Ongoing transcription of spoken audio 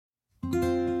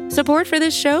Support for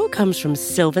this show comes from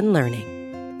Sylvan Learning.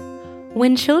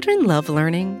 When children love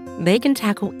learning, they can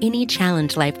tackle any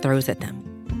challenge life throws at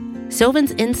them.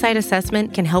 Sylvan's Insight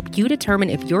Assessment can help you determine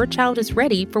if your child is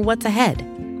ready for what's ahead.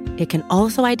 It can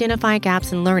also identify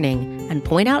gaps in learning and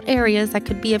point out areas that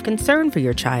could be of concern for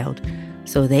your child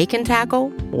so they can tackle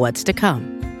what's to come.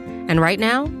 And right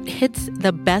now, it's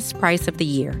the best price of the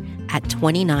year at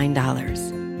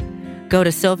 $29. Go to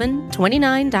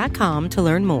sylvan29.com to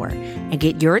learn more and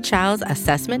get your child's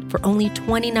assessment for only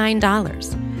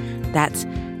 $29. That's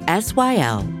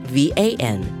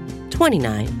SYLVAN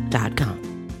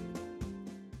 29.com.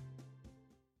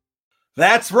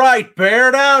 That's right.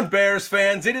 Bear down, Bears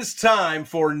fans. It is time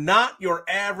for Not Your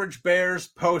Average Bears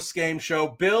post-game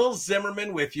show. Bill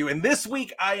Zimmerman with you. And this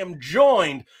week I am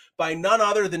joined by none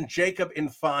other than Jacob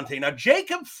Infante. Now,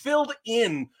 Jacob filled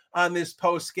in on this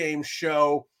post-game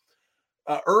show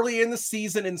early in the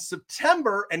season in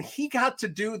September, and he got to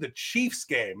do the Chiefs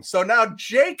game. So now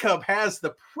Jacob has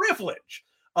the privilege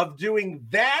of doing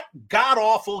that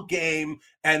god-awful game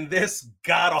and this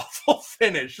god-awful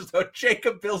finish. So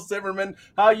Jacob, Bill Zimmerman,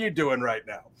 how you doing right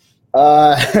now?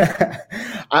 I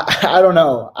don't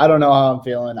know. I don't know how I'm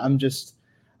feeling. I'm just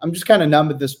kind of numb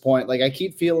at this point. Like I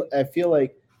feel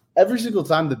like every single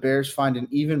time the Bears find an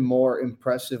even more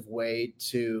impressive way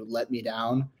to let me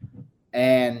down,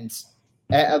 and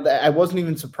I wasn't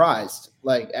even surprised.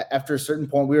 Like after a certain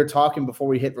point, we were talking before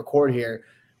we hit record here.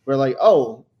 We're like,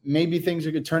 oh, maybe things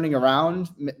are turning around.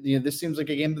 You know, this seems like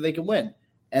a game that they can win.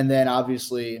 And then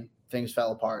obviously things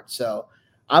fell apart. So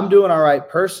I'm doing all right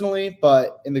personally,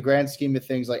 but in the grand scheme of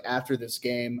things, like after this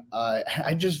game, I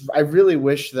really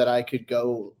wish that I could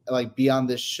go like be on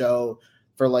this show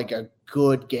for like a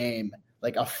good game,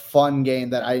 like a fun game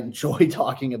that I enjoy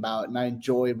talking about and I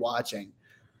enjoyed watching.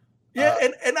 Yeah,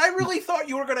 and I really thought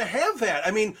you were going to have that.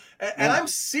 I mean, and I'm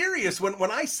serious.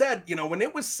 When I said, you know, when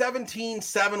it was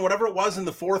 17-7, whatever it was in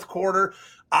the fourth quarter,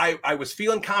 I was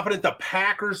feeling confident the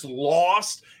Packers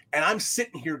lost. And I'm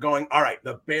sitting here going, all right,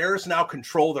 the Bears now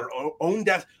control their own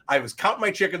death. I was counting my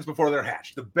chickens before they're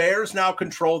hatched. The Bears now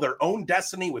control their own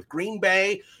destiny with Green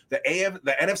Bay. The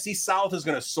NFC South is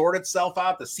going to sort itself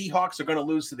out. The Seahawks are going to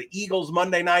lose to the Eagles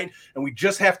Monday night. And we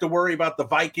just have to worry about the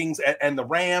Vikings and the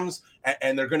Rams.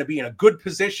 And they're going to be in a good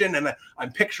position. And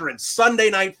I'm picturing Sunday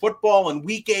night football in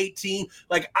week 18.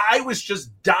 Like I was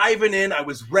just diving in. I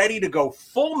was ready to go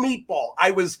full meatball.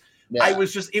 I was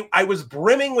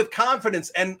brimming with confidence,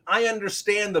 and I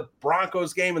understand the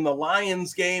Broncos game and the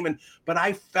Lions game, but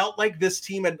I felt like this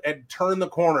team had turned the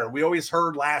corner. We always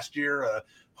heard last year,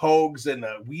 Hogs and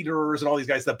the Weeders and all these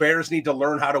guys, the Bears need to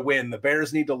learn how to win. The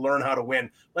Bears need to learn how to win.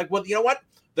 Like, well, you know what?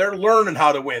 They're learning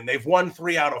how to win. They've won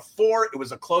 3 out of 4. It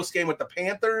was a close game with the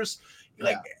Panthers.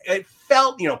 Like it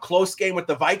felt, close game with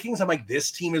the Vikings. I'm like,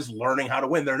 this team is learning how to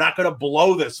win. They're not going to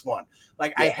blow this one.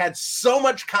 Like I had so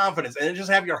much confidence, and just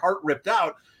have your heart ripped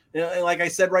out. And like I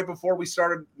said right before we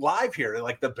started live here,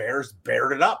 like the Bears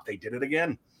bared it up. They did it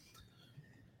again.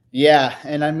 Yeah,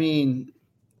 and I mean,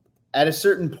 at a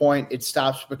certain point, it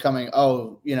stops becoming,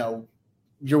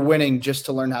 you're winning just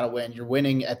to learn how to win. You're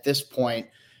winning at this point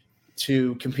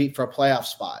to compete for a playoff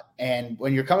spot. And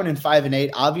when you're coming in 5-8,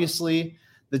 obviously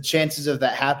the chances of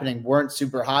that happening weren't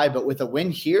super high. But with a win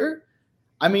here,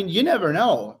 I mean, you never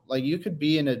know. Like you could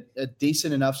be in a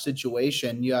decent enough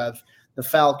situation. You have the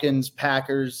Falcons,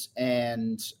 Packers,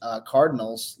 and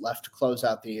Cardinals left to close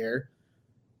out the year.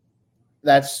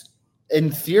 That's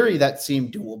in theory that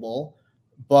seemed doable,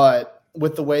 but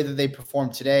with the way that they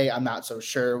performed today, I'm not so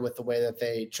sure. With the way that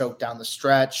they choked down the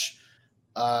stretch,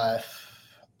 I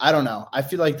don't know. I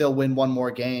feel like they'll win one more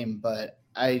game, but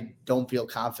I don't feel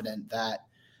confident that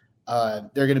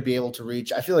they're going to be able to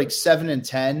reach. I feel like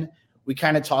 7-10. We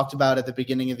kind of talked about at the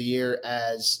beginning of the year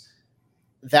as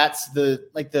that's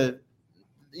the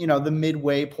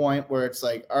midway point where it's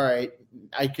like, all right,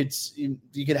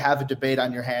 you could have a debate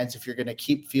on your hands if you're going to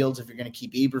keep Fields, if you're going to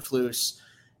keep Eberflus,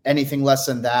 anything less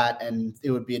than that, and it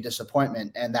would be a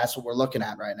disappointment. And that's what we're looking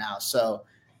at right now. So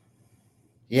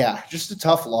yeah, just a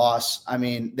tough loss. I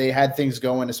mean, they had things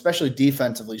going, especially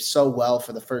defensively, so well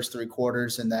for the first 3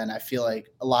 quarters. And then I feel like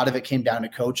a lot of it came down to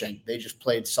coaching. They just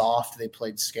played soft. They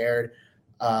played scared.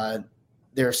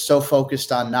 They're so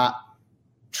focused on not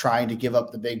trying to give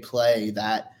up the big play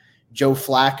that Joe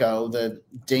Flacco, the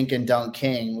dink and dunk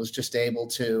king, was just able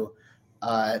to,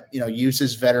 use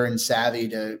his veteran savvy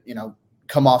to,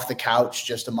 come off the couch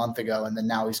just a month ago. And then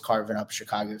now he's carving up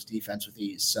Chicago's defense with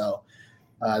ease. So,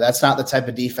 that's not the type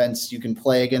of defense you can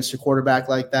play against a quarterback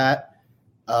like that.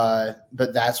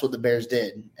 But that's what the Bears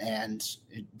did, and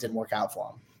it didn't work out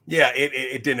for them. Yeah,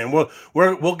 it didn't. And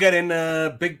we'll get in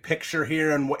a big picture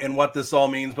here and what this all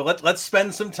means. But let's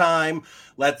spend some time.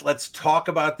 Let's talk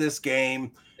about this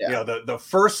game. Yeah. The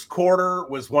first quarter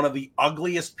was one of the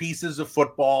ugliest pieces of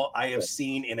football I have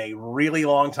seen in a really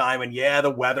long time. And yeah,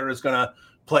 the weather is going to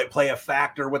play a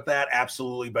factor with that,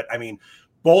 absolutely. But I mean,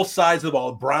 both sides of the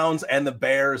ball, Browns and the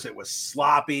Bears, it was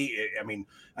sloppy. I mean,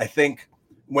 I think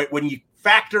when you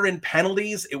factor in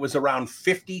penalties, it was around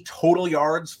 50 total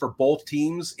yards for both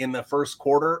teams in the first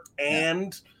quarter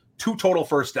and 2 total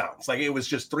first downs. Like, it was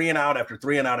just 3 and out after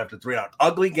 3 and out after 3 and out.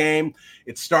 Ugly game.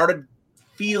 It started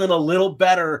feeling a little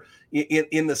better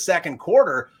in the second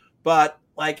quarter. But,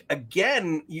 like,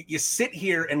 again, you sit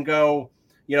here and go,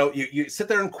 you sit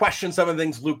there and question some of the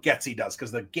things Luke Getsy does,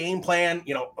 because the game plan,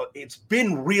 it's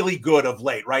been really good of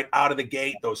late, right out of the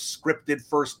gate. Those scripted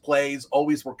first plays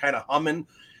always were kind of humming.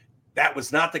 That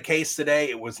was not the case today.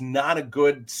 It was not a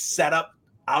good setup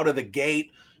out of the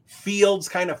gate. Fields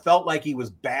kind of felt like he was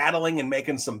battling and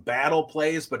making some battle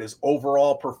plays, but his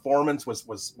overall performance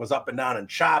was up and down and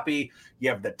choppy. You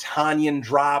have the Tanyan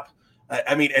drop.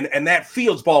 I mean, and that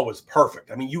Fields ball was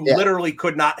perfect. I mean, you literally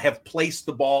could not have placed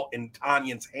the ball in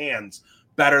Tanyan's hands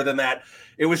better than that.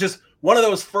 It was just one of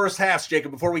those first halves,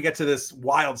 Jacob, before we get to this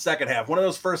wild second half, one of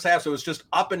those first halves, it was just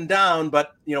up and down.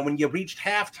 But, when you reached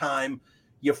halftime,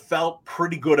 you felt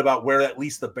pretty good about where at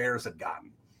least the Bears had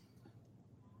gotten.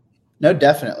 No,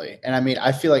 definitely. And I mean,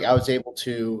 I feel like I was able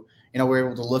to, we're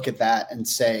able to look at that and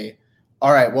say,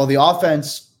 all right, well, the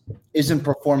offense isn't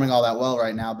performing all that well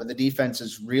right now, but the defense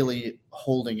is really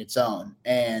holding its own.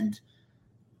 And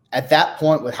at that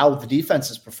point, with how the defense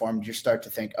has performed, you start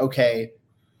to think, okay,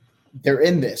 they're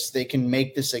in this. They can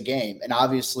make this a game. And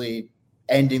obviously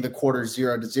ending the quarter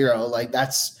 0-0, like,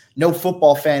 that's – no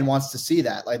football fan wants to see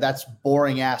that. Like, that's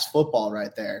boring ass football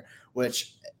right there,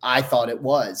 which I thought it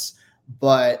was.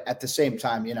 But at the same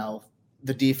time,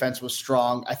 the defense was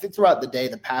strong. I think throughout the day,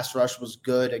 the pass rush was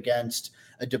good against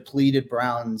a depleted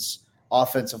Browns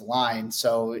offensive line.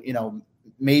 So,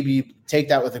 maybe take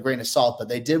that with a grain of salt, but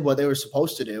they did what they were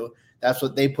supposed to do. That's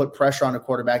what they put pressure on the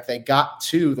quarterback. They got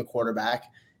to the quarterback.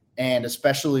 And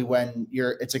especially when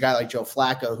it's a guy like Joe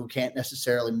Flacco, who can't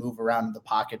necessarily move around in the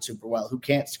pocket super well, who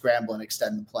can't scramble and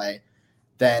extend the play,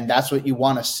 then that's what you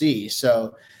want to see.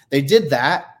 So they did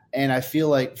that. And I feel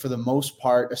like for the most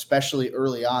part, especially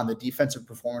early on, the defensive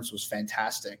performance was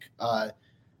fantastic.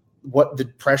 What the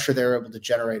pressure they were able to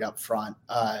generate up front,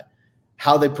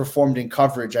 how they performed in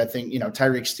coverage. I think,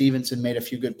 Tyreek Stevenson made a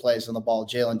few good plays on the ball.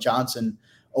 Jalen Johnson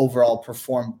overall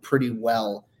performed pretty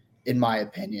well, in my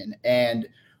opinion. And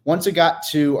once it got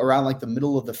to around like the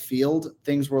middle of the field,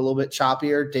 things were a little bit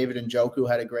choppier. David Njoku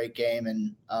had a great game,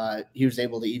 and he was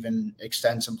able to even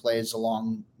extend some plays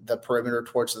along the perimeter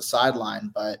towards the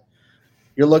sideline. But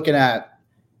you're looking at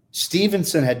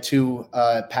Stevenson had 2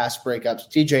 pass breakups.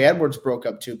 TJ Edwards broke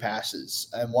up 2 passes,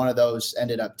 and one of those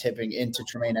ended up tipping into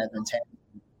Tremaine Edmonds.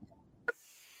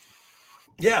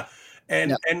 Yeah.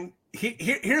 And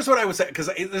here's what I would say, because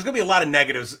there's going to be a lot of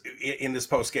negatives in this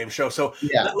post-game show. So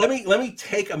let me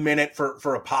take a minute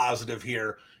for a positive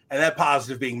here, and that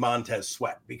positive being Montez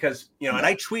Sweat, because, and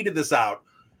I tweeted this out.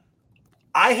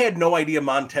 I had no idea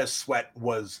Montez Sweat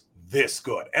was this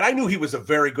good. And I knew he was a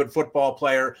very good football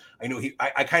player. I knew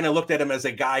I kind of looked at him as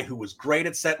a guy who was great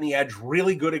at setting the edge,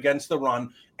 really good against the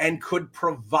run, and could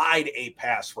provide a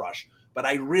pass rush. But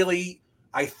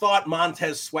I thought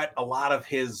Montez Sweat, a lot of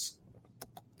his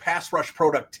pass rush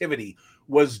productivity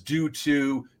was due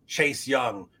to Chase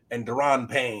Young and Deron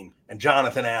Payne and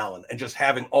Jonathan Allen and just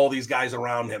having all these guys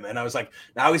around him. And I was like,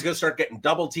 now he's going to start getting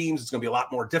double teams. It's going to be a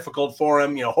lot more difficult for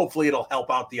him. Hopefully it'll help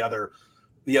out the other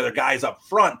guys up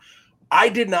front. I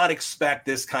did not expect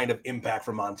this kind of impact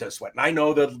from Montez Sweat. And I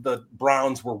know that the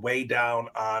Browns were way down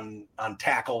on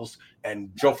tackles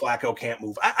and Joe Flacco can't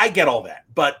move. I get all that,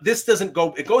 but this it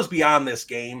goes beyond this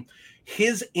game.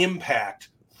 His impact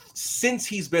since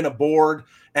he's been aboard,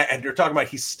 and you're talking about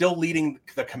he's still leading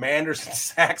the Commanders in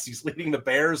sacks, he's leading the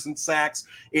Bears in sacks.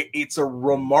 It's a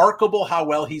remarkable how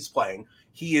well he's playing.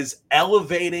 He is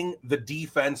elevating the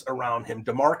defense around him.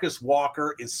 DeMarcus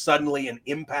Walker is suddenly an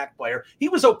impact player. He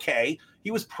was okay.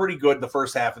 He was pretty good the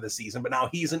first half of the season, but now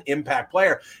he's an impact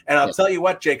player. And I'll tell you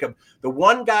what, Jacob, the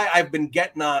one guy I've been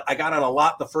I got on a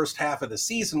lot the first half of the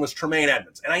season was Tremaine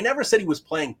Edmonds. And I never said he was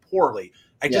playing poorly.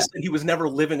 I just said he was never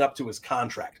living up to his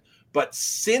contract. But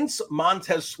since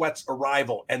Montez Sweat's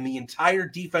arrival and the entire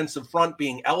defensive front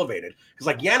being elevated, because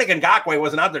like Yannick Ngakoue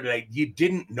wasn't out there today, you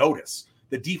didn't notice.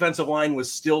 The defensive line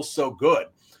was still so good.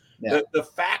 Yeah. The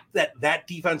fact that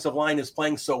defensive line is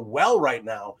playing so well right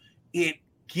now, it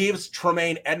gives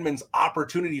Tremaine Edmonds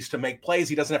opportunities to make plays.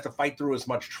 He doesn't have to fight through as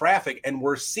much traffic, and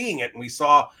we're seeing it. And we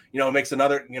saw, makes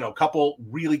another, couple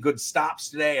really good stops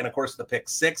today, and of course the pick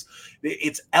six.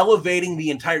 It's elevating the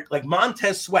entire, like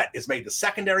Montez Sweat has made the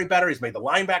secondary better, he's made the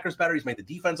linebackers better, he's made the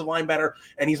defensive line better,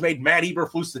 and he's made Matt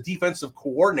Eberflus, the defensive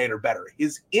coordinator, better.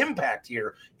 His impact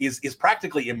here is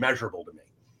practically immeasurable to me.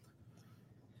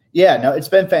 Yeah, no, it's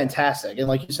been fantastic. And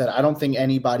like you said, I don't think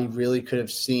anybody really could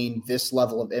have seen this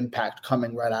level of impact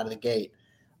coming right out of the gate.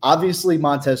 Obviously,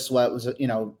 Montez Sweat was,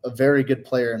 a very good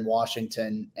player in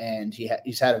Washington, and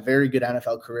he's had a very good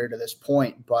NFL career to this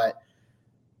point. But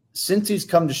since he's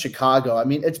come to Chicago, I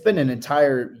mean, it's been an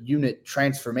entire unit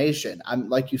transformation.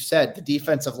 Like you said, the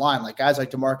defensive line, like guys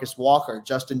like DeMarcus Walker,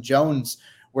 Justin Jones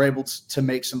were able to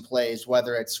make some plays,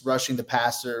 whether it's rushing the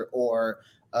passer or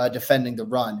defending the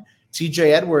run.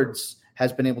 TJ Edwards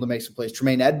has been able to make some plays.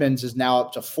 Tremaine Edmonds is now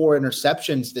up to 4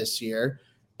 interceptions this year.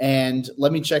 And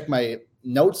let me check my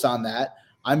notes on that.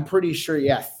 I'm pretty sure,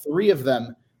 3 of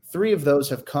those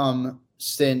have come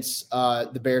since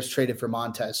the Bears traded for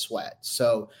Montez Sweat.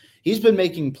 So he's been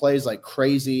making plays like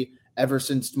crazy ever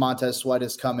since Montez Sweat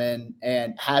has come in,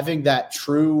 and having that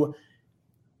true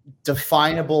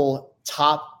definable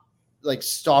top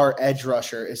star edge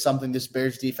rusher is something this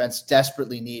Bears defense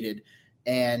desperately needed.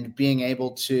 And being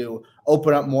able to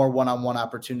open up more one-on-one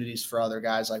opportunities for other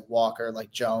guys like Walker,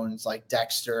 like Jones, like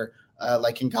Dexter,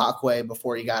 like Ngakoue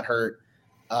before he got hurt.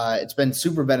 It's been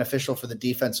super beneficial for the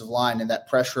defensive line, and that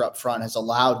pressure up front has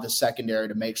allowed the secondary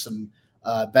to make some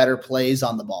better plays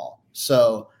on the ball.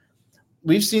 So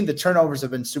we've seen the turnovers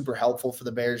have been super helpful for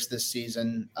the Bears this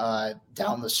season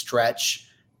down the stretch.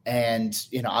 And,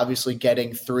 obviously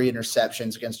getting 3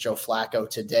 interceptions against Joe Flacco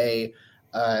today,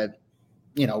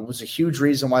 was a huge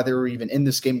reason why they were even in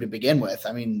this game to begin with.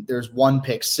 I mean, there's 1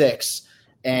 pick six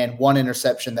and 1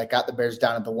 interception that got the Bears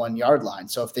down at the 1 yard line.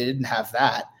 So if they didn't have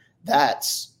that,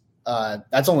 that's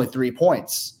only 3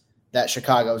 points that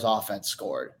Chicago's offense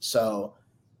scored. So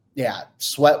yeah,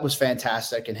 Sweat was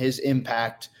fantastic, and his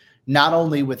impact, not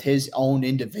only with his own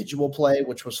individual play,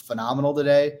 which was phenomenal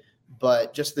today,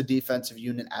 but just the defensive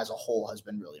unit as a whole has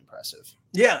been really impressive.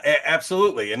 Yeah,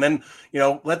 absolutely. And then,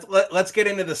 let's get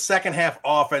into the second half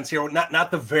offense here.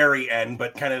 Not the very end,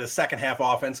 but kind of the second half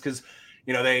offense, because,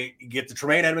 they get the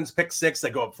Tremaine Edmonds pick 6. They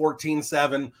go up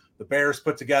 14-7. The Bears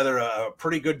put together a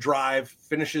pretty good drive,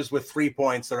 finishes with 3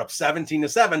 points. They're up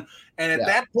 17-7. And at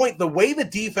that point, the way the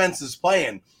defense is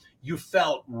playing, you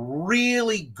felt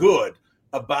really good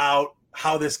about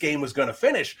how this game was going to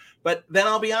finish. But then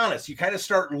I'll be honest, you kind of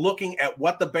start looking at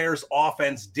what the Bears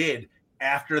offense did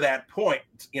after that point.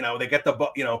 They get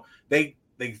they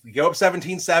go up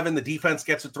 17-7, the defense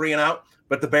gets a 3 and out,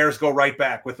 but the Bears go right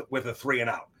back with a 3 and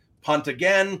out. Punt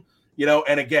again,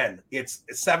 and again, it's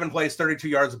 7 plays, 32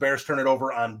 yards. The Bears turn it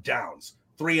over on downs.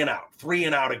 3 and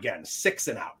out again, 6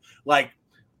 and out. Like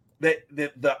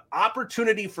the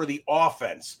opportunity for the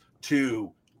offense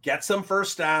to get some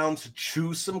first downs,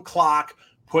 choose some clock,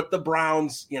 put the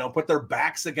Browns, put their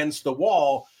backs against the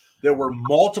wall. There were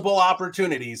multiple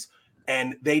opportunities,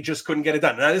 and they just couldn't get it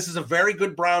done. Now, this is a very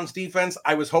good Browns defense.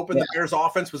 I was hoping the Bears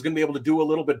offense was going to be able to do a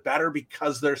little bit better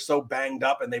because they're so banged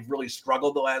up and they've really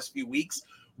struggled the last few weeks.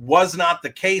 Was not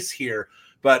the case here.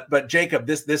 But Jacob,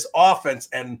 this offense,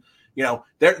 and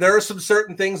there are some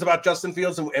certain things about Justin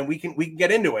Fields, and we can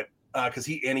get into it because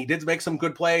he did make some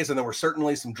good plays, and there were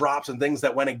certainly some drops and things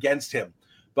that went against him.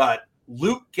 But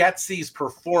Luke Getsy's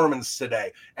performance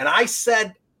today, and I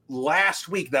said last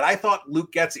week that I thought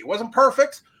Luke Getsy, it wasn't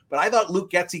perfect, but I thought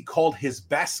Luke Getsy called his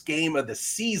best game of the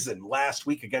season last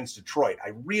week against Detroit. I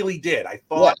really did. I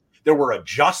thought there were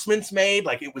adjustments made,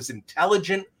 like it was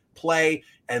intelligent play,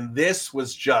 and this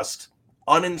was just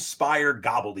uninspired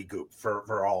gobbledygook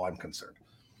for all I'm concerned.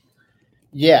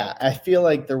 Yeah, I feel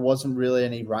like there wasn't really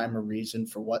any rhyme or reason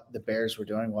for what the Bears were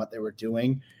doing, what they were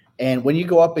doing. And when you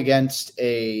go up against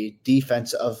a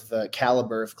defense of the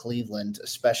caliber of Cleveland,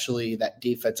 especially that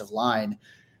defensive line,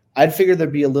 I'd figure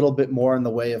there'd be a little bit more in the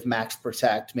way of max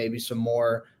protect, maybe some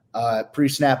more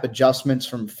pre-snap adjustments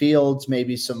from Fields,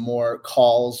 maybe some more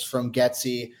calls from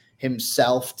Getsy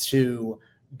himself to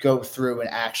go through and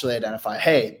actually identify,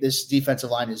 hey, this defensive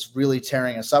line is really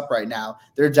tearing us up right now.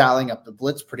 They're dialing up the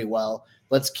blitz pretty well.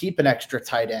 Let's keep an extra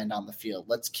tight end on the field.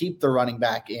 Let's keep the running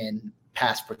back in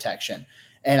pass protection.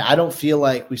 And I don't feel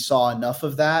like we saw enough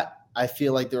of that. I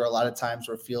feel like there were a lot of times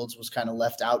where Fields was kind of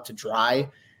left out to dry.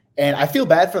 And I feel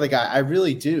bad for the guy. I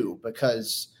really do,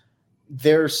 because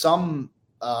there's some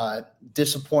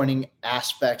disappointing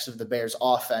aspects of the Bears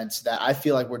offense that I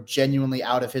feel like were genuinely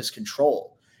out of his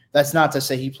control. That's not to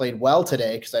say he played well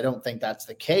today, because I don't think that's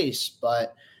the case,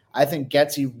 but I think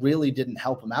Getsy really didn't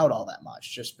help him out all that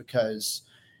much, just because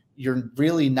you're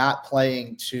really not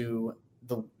playing to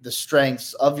the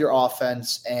strengths of your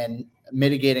offense and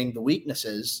mitigating the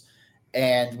weaknesses.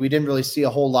 And we didn't really see a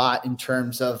whole lot in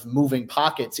terms of moving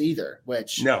pockets either,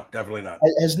 which no, definitely not.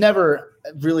 Has never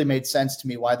really made sense to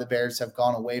me why the Bears have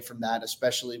gone away from that,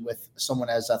 especially with someone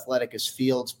as athletic as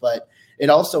Fields. But it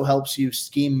also helps you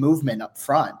scheme movement up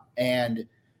front, and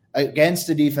against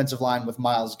a defensive line with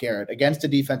Myles Garrett, against a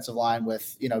defensive line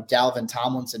with, Dalvin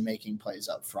Tomlinson making plays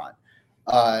up front.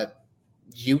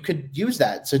 You could use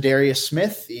that. So Darius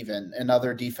Smith, even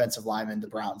another defensive lineman the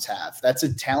Browns have. That's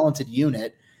a talented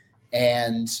unit.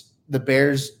 And the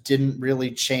Bears didn't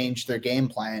really change their game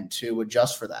plan to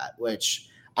adjust for that, which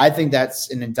I think that's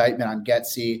an indictment on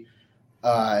Getsy.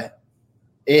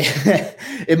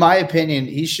 In my opinion,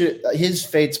 his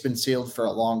fate's been sealed for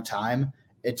a long time.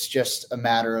 It's just a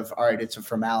matter of, all right, it's a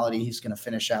formality. He's going to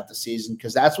finish out the season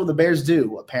because that's what the Bears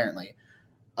do, apparently.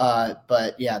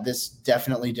 But yeah, this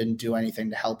definitely didn't do anything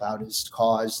to help out his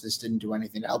cause. This didn't do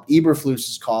anything to help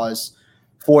Eberflus's cause,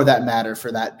 for that matter,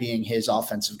 for that being his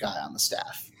offensive guy on the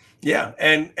staff. Yeah.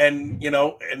 And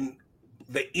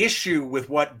the issue with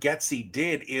what Getsy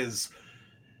did is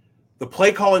the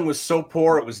play calling was so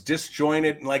poor. It was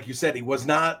disjointed. And like you said, he was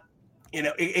not,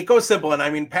 it goes simple. And I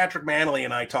mean, Patrick Manley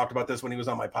and I talked about this when he was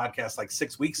on my podcast like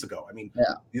 6 weeks ago. I mean,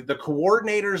 the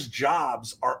coordinators'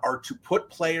 jobs are to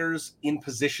put players in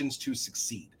positions to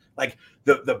succeed, like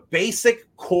the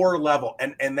basic core level.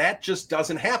 And that just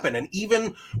doesn't happen. And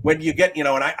even when you get, and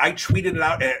I tweeted it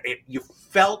out, you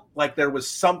felt like there was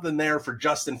something there for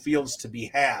Justin Fields to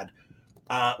be had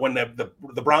when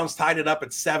the Browns tied it up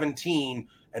at 17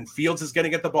 and Fields is going to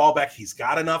get the ball back. He's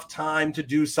got enough time to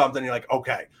do something. You're like,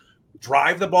 okay,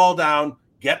 drive the ball down,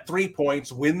 get 3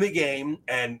 points, win the game,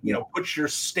 and put your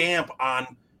stamp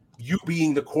on you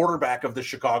being the quarterback of the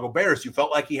Chicago Bears. You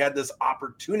felt like he had this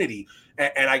opportunity.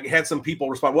 And I had some people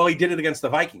respond, well, he did it against the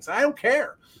Vikings. I don't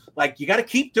care. Like, you got to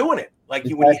keep doing it. Like,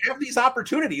 when you have these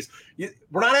opportunities,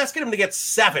 we're not asking him to get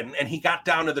 7 and he got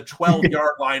down to the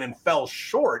 12-yard line and fell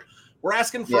short. We're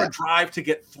asking for a drive to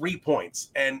get 3 points.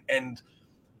 And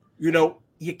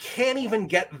you can't even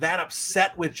get that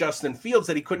upset with Justin Fields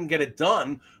that he couldn't get it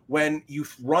done when you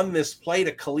run this play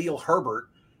to Khalil Herbert,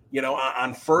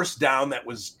 on first down that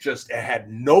was just, it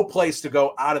had no place to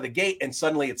go out of the gate. And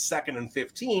suddenly it's 2nd and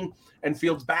 15 and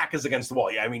Fields' back is against the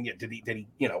wall. Yeah, I mean, did he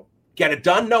get it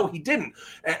done? No, he didn't.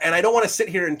 And I don't want to sit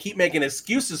here and keep making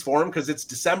excuses for him because it's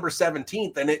December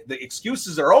 17th and the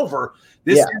excuses are over.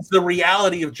 This is the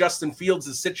reality of Justin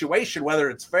Fields' situation, whether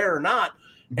it's fair or not.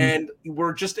 And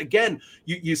we're just, again,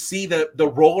 you see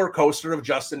the roller coaster of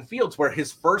Justin Fields, where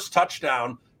his first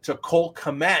touchdown to Cole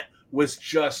Kmet was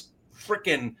just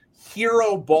freaking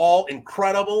hero ball,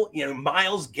 incredible.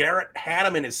 Myles Garrett had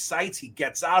him in his sights. He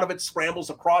gets out of it, scrambles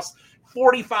across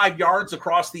 45 yards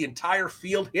across the entire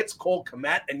field, hits Cole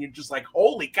Kmet, and you're just like,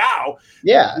 holy cow.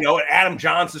 Yeah. Adam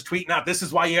Johns is tweeting out, this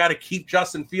is why you got to keep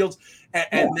Justin Fields.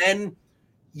 And then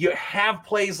you have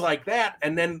plays like that,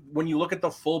 and then when you look at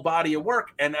the full body of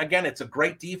work, and again, it's a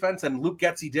great defense, and Luke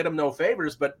Getsy did him no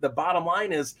favors, but the bottom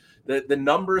line is the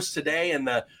numbers today and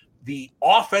the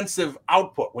offensive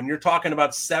output, when you're talking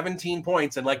about 17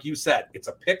 points, and like you said, it's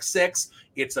a pick 6,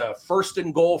 it's a 1st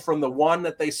and goal from the 1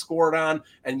 that they scored on,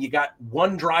 and you got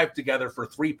one drive together for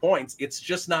 3 points, it's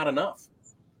just not enough.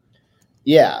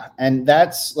 Yeah, and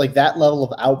that's like that level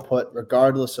of output,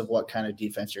 regardless of what kind of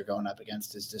defense you're going up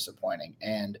against, is disappointing.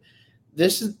 And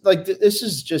this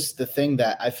is just the thing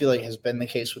that I feel like has been the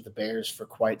case with the Bears for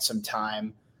quite some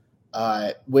time.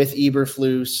 With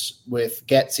Eberflus, with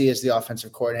Getsy as the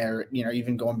offensive coordinator,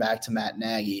 even going back to Matt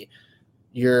Nagy,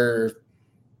 you're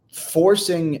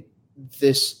forcing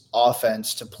this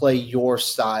offense to play your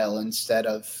style instead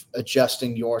of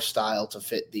adjusting your style to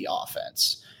fit the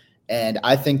offense. And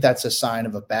I think that's a sign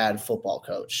of a bad football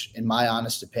coach. In my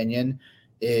honest opinion,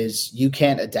 is you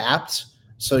can't adapt.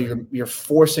 So you're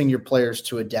forcing your players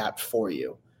to adapt for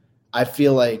you. I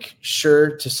feel like,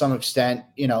 sure, to some extent,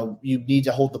 you need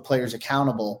to hold the players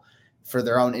accountable for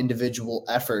their own individual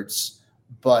efforts,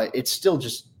 but it's still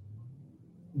just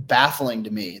baffling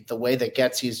to me the way that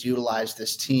Getsy has utilized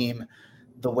this team,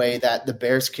 the way that the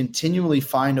Bears continually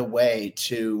find a way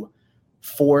to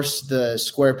force the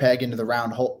square peg into the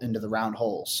round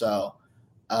hole. So,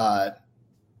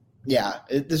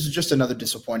 this is just another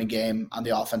disappointing game on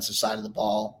the offensive side of the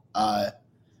ball.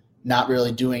 Not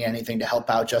really doing anything to help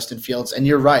out Justin Fields. And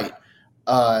you're right.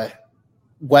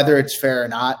 Whether it's fair or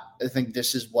not, I think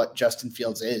this is what Justin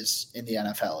Fields is in the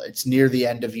NFL. It's near the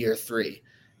end of year 3.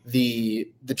 The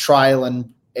trial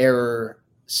and error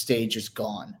stage is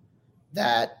gone.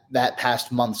 that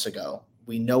passed months ago.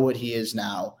 We know what he is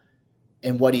now,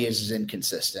 and what he is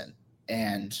inconsistent.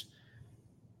 And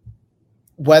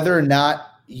whether or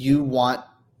not you want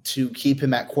to keep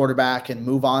him at quarterback and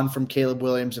move on from Caleb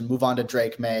Williams and move on to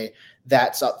Drake May,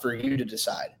 that's up for you to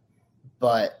decide.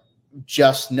 But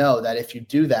just know that if you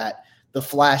do that, the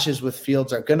flashes with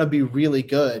Fields are going to be really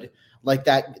good. Like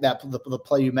the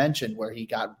play you mentioned where he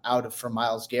got out from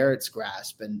Myles Garrett's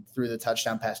grasp and threw the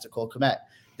touchdown pass to Cole Kmet.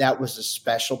 That was a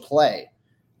special play.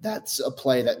 That's a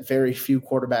play that very few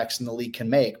quarterbacks in the league can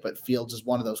make, but Fields is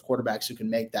one of those quarterbacks who can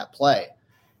make that play.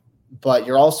 But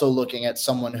you're also looking at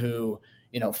someone who,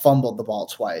 fumbled the ball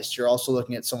twice. You're also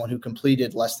looking at someone who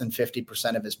completed less than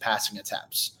 50% of his passing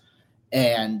attempts.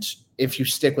 And if you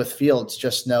stick with Fields,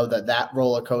 just know that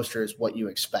roller coaster is what you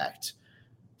expect.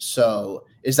 So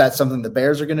is that something the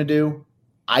Bears are going to do?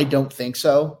 I don't think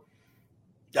so.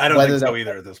 I don't think so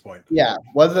either at this point. Yeah.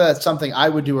 Whether that's something I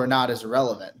would do or not is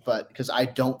irrelevant, but because I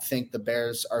don't think the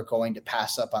Bears are going to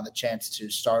pass up on the chance to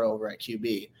start over at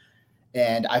QB.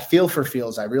 And I feel for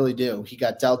Fields. I really do. He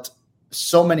got dealt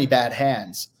so many bad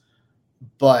hands,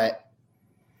 but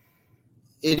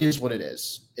it is what it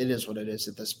is. It is what it is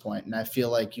at this point. And I feel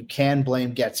like you can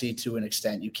blame Getsy to an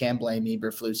extent. You can blame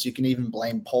Eberflus. You can even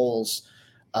blame Poles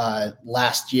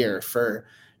last year for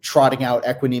trotting out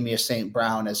Equinemius St.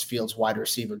 Brown as Fields' wide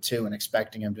receiver too and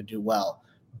expecting him to do well.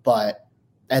 But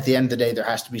at the end of the day, there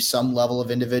has to be some level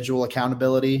of individual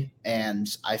accountability.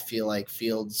 And I feel like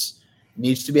Fields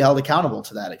needs to be held accountable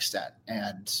to that extent.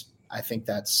 And I think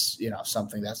that's,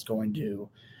 something that's going to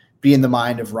be in the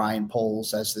mind of Ryan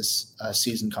Poles as this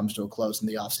season comes to a close and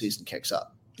the offseason kicks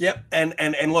up. Yep.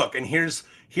 And look, and here's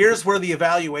where the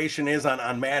evaluation is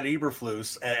on Matt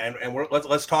Eberflus. And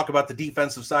let's talk about the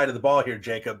defensive side of the ball here,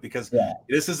 Jacob, because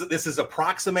this is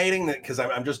approximating that, because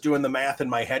I'm just doing the math in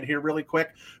my head here really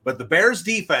quick. But the Bears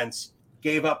defense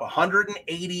gave up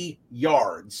 180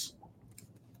 yards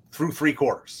through 3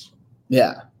 quarters.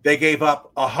 Yeah. They gave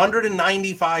up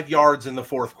 195 yards in the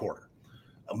 4th quarter.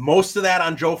 Most of that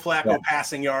on Joe Flacco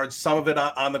passing yards, some of it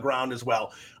on the ground as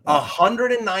well.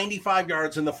 195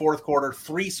 yards in the 4th quarter,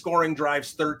 3 scoring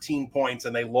drives, 13 points,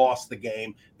 and they lost the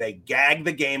game. They gagged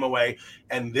the game away.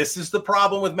 And this is the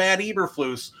problem with Matt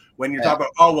Eberflus when you're talking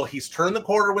about, he's turned the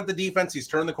corner with the defense. He's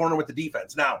turned the corner with the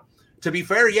defense. Now, to be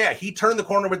fair, he turned the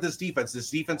corner with this defense. This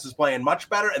defense is playing much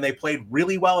better, and they played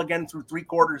really well again through 3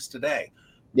 quarters today.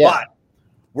 Yeah. But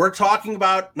we're talking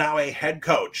about now a head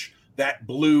coach that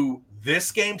blew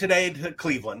this game today to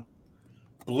Cleveland,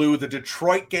 blew the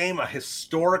Detroit game, a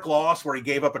historic loss where he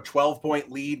gave up a 12-point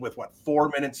lead with 4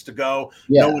 minutes to go.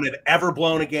 Yeah. No one had ever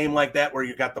blown a game like that where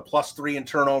you got the +3 in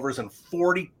turnovers and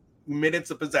 40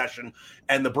 minutes of possession.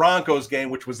 And the Broncos game,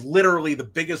 which was literally the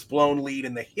biggest blown lead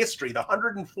in the history, the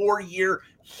 104-year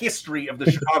history of the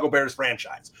Chicago Bears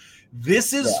franchise.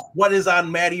 This is what is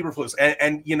on Matt Eberflus.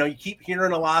 And you keep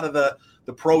hearing a lot of the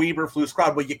pro Eberflus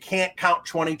crowd, but you can't count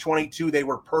 2022. They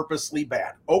were purposely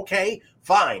bad. Okay,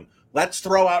 fine. Let's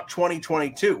throw out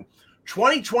 2022.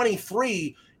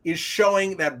 2023 is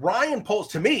showing that Ryan Poles,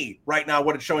 to me right now,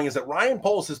 what it's showing is that Ryan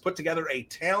Poles has put together a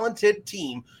talented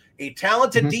team, a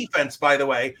talented defense, by the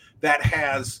way, that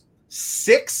has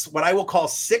 6, what I will call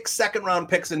 6 second-round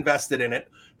picks invested in it,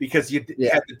 because you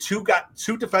had the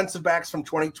two defensive backs from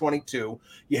 2022.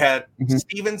 You had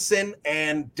Stevenson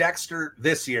and Dexter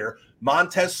this year,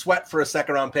 Montez Sweat for a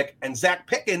 2nd-round pick, and Zach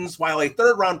Pickens, while a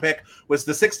 3rd-round pick, was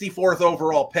the 64th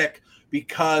overall pick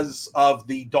because of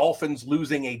the Dolphins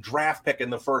losing a draft pick in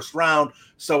the 1st round.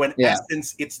 So in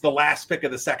essence, it's the last pick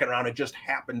of the 2nd round. It just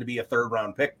happened to be a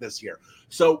 3rd-round pick this year.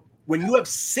 So when you have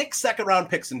 6 second-round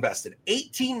picks invested,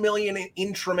 $18 million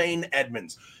in Tremaine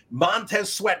Edmonds,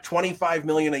 Montez Sweat, $25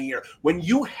 million a year. When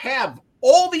you have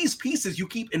all these pieces you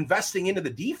keep investing into the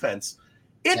defense,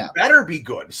 it better be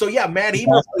good. So Matt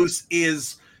Eberflus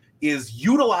is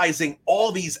utilizing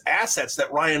all these assets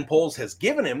that Ryan Poles has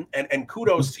given him, and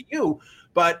kudos to you.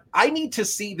 But I need to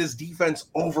see this defense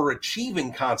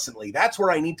overachieving constantly. That's where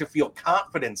I need to feel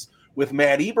confidence with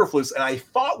Matt Eberflus, and I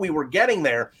thought we were getting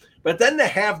there. But then to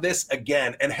have this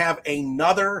again and have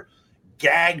another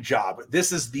gag job,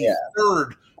 this is the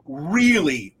 3rd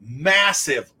really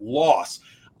massive loss.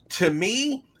 To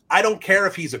me, I don't care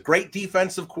if he's a great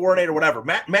defensive coordinator, whatever.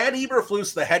 Matt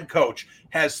Eberflus, the head coach,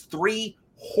 has 3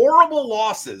 horrible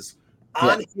losses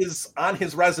on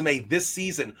his resume this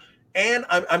season. And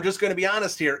I'm just going to be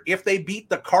honest here. If they beat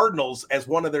the Cardinals as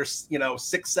one of their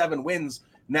 6-7 wins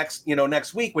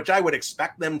next week, which I would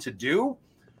expect them to do,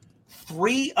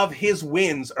 3 of his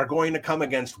wins are going to come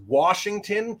against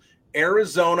Washington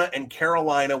Arizona, and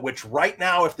Carolina, which right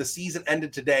now, if the season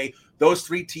ended today, those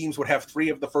 3 teams would have 3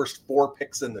 of the first 4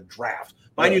 picks in the draft.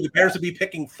 Mind you, the Bears would be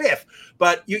picking 5th,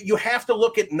 but you have to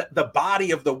look at the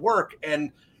body of the work.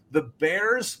 And the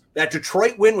Bears, that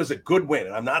Detroit win was a good win,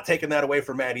 and I'm not taking that away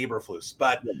from Matt Eberflus,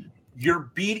 but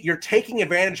you're taking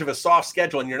advantage of a soft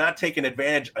schedule, and you're not taking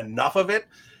advantage enough of it.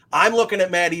 I'm looking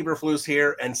at Matt Eberflus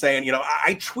here and saying,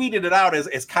 I tweeted it out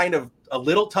as kind of a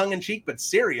little tongue-in-cheek but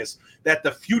serious, that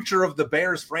the future of the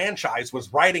Bears franchise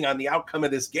was riding on the outcome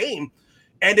of this game.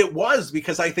 And it was,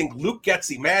 because I think Luke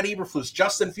Getsy, Matt Eberflus,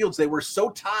 Justin Fields, they were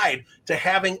so tied to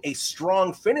having a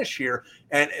strong finish here.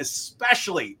 And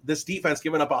especially this defense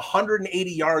giving up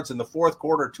 180 yards in the fourth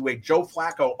quarter to a Joe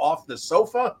Flacco off the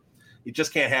sofa. You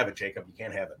just can't have it, Jacob. You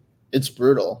can't have it. It's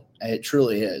brutal. It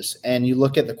truly is. And you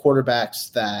look at the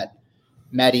quarterbacks that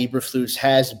Matt Eberflus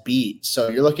has beat. So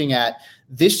you're looking at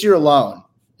this year alone,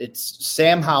 it's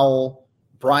Sam Howell,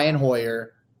 Brian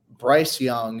Hoyer, Bryce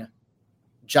Young,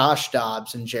 Josh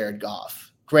Dobbs, and Jared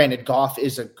Goff. Granted, Goff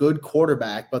is a good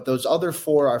quarterback, but those other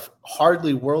 4 are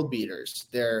hardly world beaters.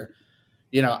 They're,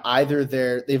 either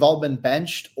they've all been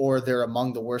benched or they're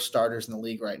among the worst starters in the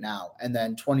league right now. And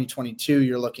then 2022,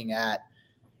 you're looking at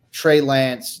Trey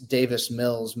Lance, Davis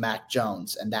Mills, Mac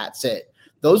Jones, and that's it.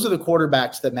 Those are the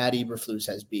quarterbacks that Matt Eberflus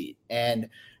has beat. And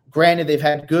granted, they've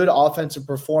had good offensive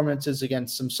performances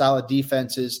against some solid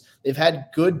defenses. They've had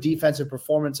good defensive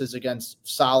performances against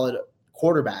solid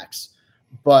quarterbacks.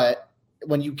 But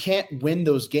when you can't win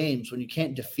those games, when you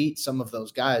can't defeat some of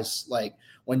those guys, like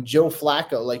when Joe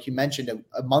Flacco, like you mentioned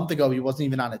a month ago, he wasn't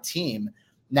even on a team.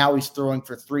 Now he's throwing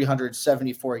for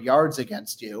 374 yards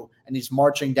against you, and he's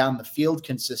marching down the field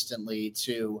consistently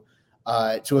to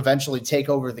eventually take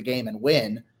over the game and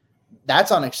win.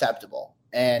 That's unacceptable.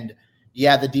 And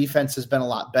yeah, the defense has been a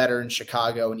lot better in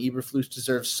Chicago, and Eberflus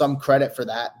deserves some credit for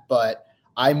that. But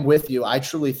I'm with you. I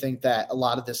truly think that a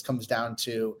lot of this comes down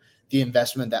to the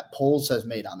investment that Poles has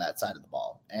made on that side of the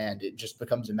ball. And it just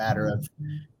becomes a matter of,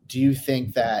 do you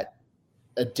think that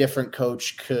a different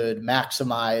coach could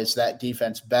maximize that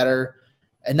defense better?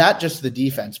 And not just the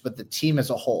defense, but the team as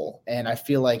a whole. And I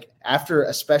feel like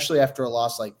especially after a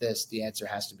loss like this, the answer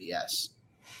has to be yes.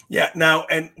 Yeah. Now,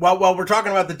 and while we're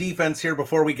talking about the defense here,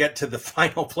 before we get to the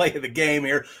final play of the game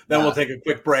here, then we'll take a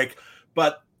quick break.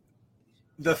 But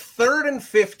the 3rd and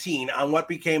 15 on what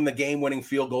became the game-winning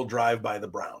field goal drive by the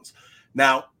Browns.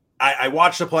 Now, I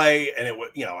watched the play, and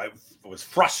I was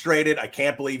frustrated. I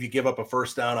can't believe you give up a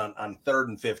first down on 3rd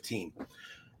and 15.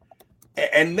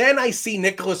 And then I see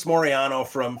Nicholas Moriano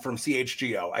from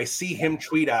CHGO. I see him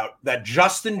tweet out that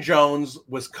Justin Jones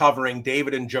was covering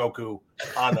David Njoku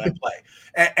on that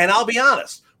play. And I'll be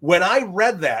honest, when I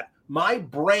read that, my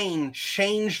brain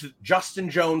changed Justin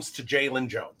Jones to Jalen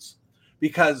Jones,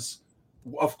 because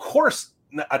of course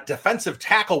a defensive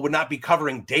tackle would not be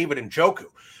covering David Njoku.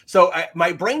 So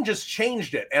my brain just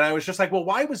changed it. And I was just like, well,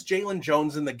 why was Jalen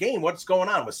Jones in the game? What's going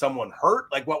on? Was someone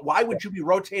hurt? Like, why would you be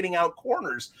rotating out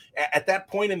corners at that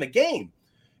point in the game?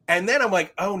 And then I'm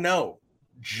like, oh no,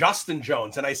 Justin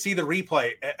Jones. And I see the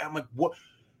replay. And I'm like, what?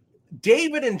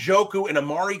 David Njoku and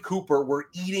Amari Cooper were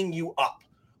eating you up.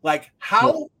 Like,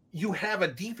 how you have a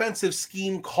defensive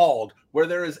scheme called where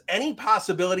there is any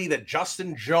possibility that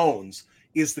Justin Jones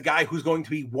is the guy who's going to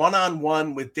be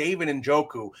one-on-one with David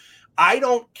Njoku. I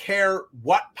don't care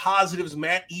what positives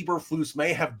Matt Eberflus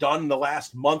may have done the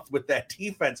last month with that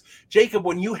defense. Jacob,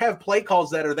 when you have play calls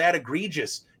that are that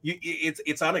egregious,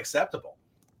 it's unacceptable.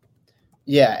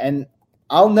 Yeah, and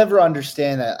I'll never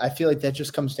understand that. I feel like that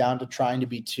just comes down to trying to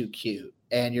be too cute,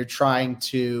 and you're trying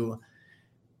to,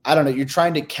 you're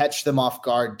trying to catch them off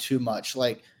guard too much.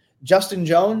 Like Justin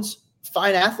Jones,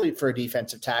 fine athlete for a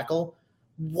defensive tackle.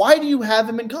 Why do you have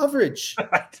him in coverage?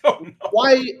 I don't know.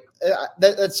 Why?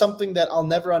 That's something that I'll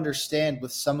never understand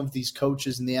with some of these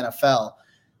coaches in the NFL.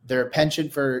 Their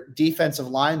penchant for defensive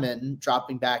linemen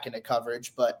dropping back into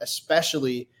coverage, but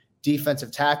especially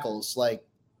defensive tackles. Like,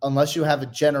 unless you have a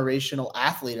generational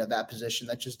athlete at that position,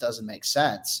 that just doesn't make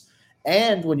sense.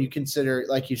 And when you consider,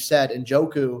 like you said,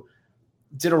 Njoku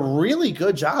did a really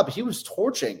good job. He was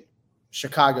torching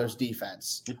Chicago's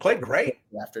defense. He played great.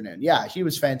 Afternoon. Yeah, he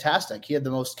was fantastic. He had the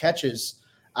most catches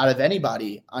out of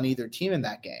anybody on either team in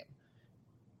that game.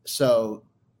 So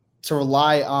to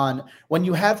rely on, when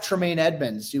you have Tremaine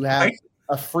Edmonds, you have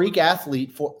a freak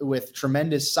athlete with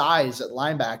tremendous size at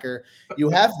linebacker. You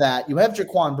have that. You have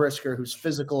Jaquan Brisker, who's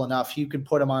physical enough. You could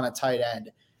put him on a tight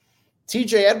end.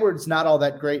 TJ Edwards, not all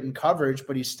that great in coverage,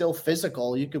 but he's still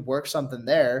physical. You could work something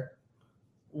there.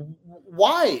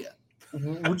 Why?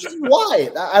 Just why?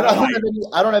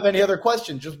 I don't have any other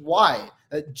question. Just why?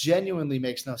 That genuinely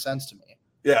makes no sense to me.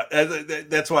 Yeah,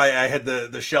 that's why I had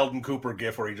the Sheldon Cooper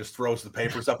gif where he just throws the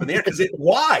papers up in the air. Because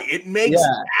it makes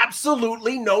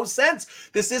absolutely no sense.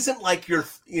 This isn't like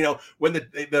when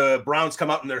the Browns come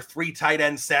out in their 3 tight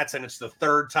end sets and it's the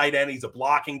third tight end, he's a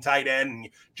blocking tight end, and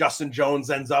Justin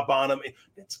Jones ends up on him.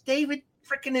 It's David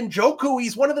freaking Njoku.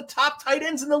 He's one of the top tight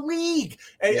ends in the league,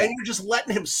 and you're just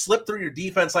letting him slip through your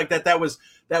defense like that. That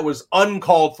was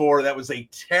uncalled for. That was a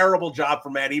terrible job for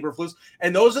Matt Eberflus.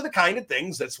 And those are the kind of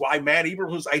things. That's why Matt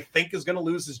Eberflus, I think, is going to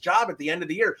lose his job at the end of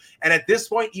the year. And at this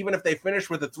point, even if they finish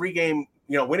with a 3-game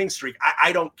winning streak,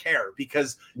 I don't care,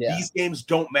 because these games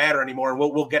don't matter anymore. And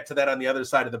we'll get to that on the other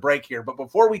side of the break here. But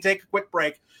before we take a quick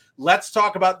break, let's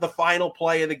talk about the final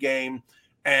play of the game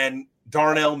and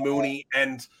Darnell Mooney.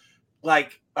 And all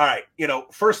right,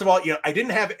 first of all, I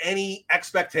didn't have any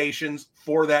expectations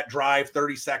for that drive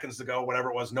 30 seconds to go,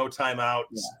 whatever it was, no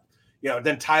timeouts.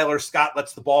 Then Tyler Scott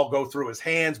lets the ball go through his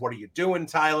hands. What are you doing,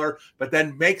 Tyler? But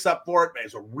then makes up for it.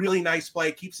 It's a really nice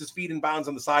play, keeps his feet in bounds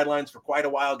on the sidelines for quite a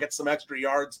while, gets some extra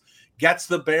yards, gets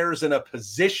the Bears in a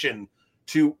position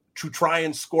to try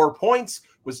and score points,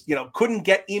 couldn't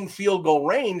get in field goal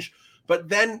range, but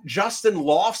then Justin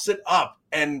lofts it up.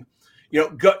 And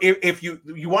if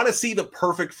you want to see the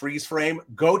perfect freeze frame,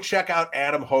 go check out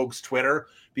Adam Hogue's Twitter,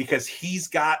 because he's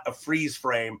got a freeze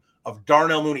frame of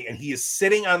Darnell Mooney, and he is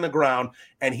sitting on the ground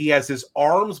and he has his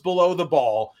arms below the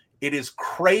ball. It is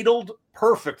cradled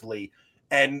perfectly.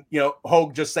 And,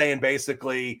 Hogue just saying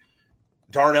basically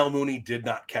Darnell Mooney did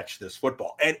not catch this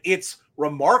football. And it's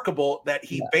remarkable that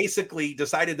he basically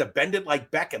decided to bend it like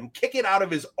Beckham, kick it out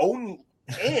of his own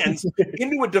hands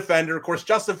into a defender. Of course,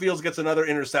 Justin Fields gets another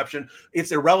interception.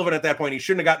 It's irrelevant at that point. He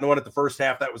shouldn't have gotten the one at the first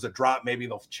half. That was a drop. Maybe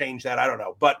they'll change that. I don't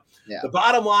know. But the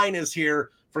bottom line is here,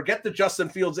 forget the Justin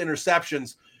Fields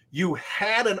interceptions. You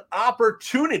had an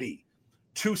opportunity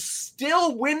to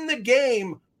still win the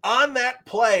game on that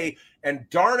play. And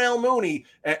Darnell Mooney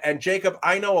and Jacob,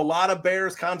 I know a lot of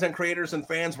Bears content creators and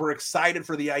fans were excited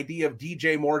for the idea of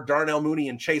DJ Moore, Darnell Mooney,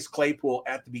 and Chase Claypool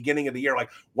at the beginning of the year. Like,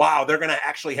 wow, they're going to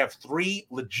actually have 3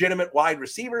 legitimate wide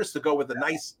receivers to go with a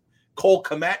nice Cole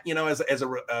Kmet,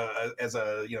 as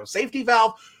a safety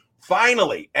valve.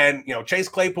 Finally, and Chase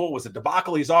Claypool was a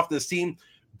debacle. He's off this team.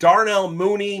 Darnell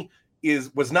Mooney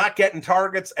was not getting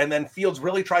targets, and then Fields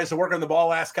really tries to work on the ball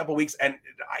last couple of weeks, and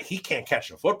he can't catch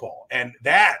the football. And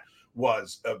that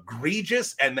was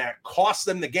egregious, and that cost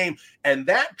them the game. And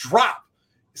that drop,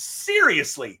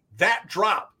 seriously, that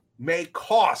drop may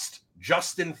cost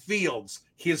Justin Fields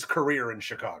his career in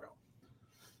Chicago.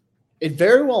 It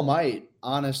very well might,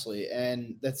 honestly.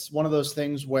 And that's one of those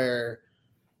things where,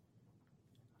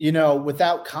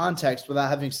 without context, without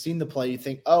having seen the play, you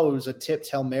think, oh, it was a tipped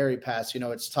Hail Mary pass.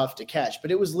 It's tough to catch. But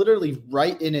it was literally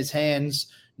right in his hands.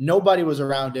 Nobody was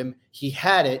around him. He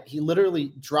had it. He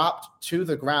literally dropped to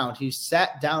the ground. He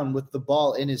sat down with the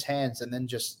ball in his hands and then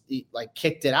just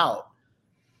kicked it out.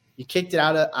 He kicked it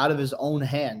out of his own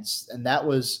hands. And that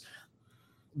was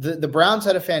the Browns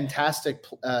had a fantastic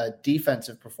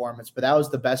defensive performance, but that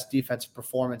was the best defensive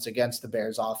performance against the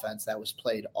Bears offense that was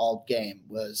played all game,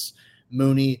 was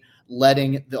Mooney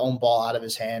letting the own ball out of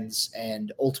his hands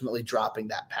and ultimately dropping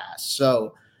that pass.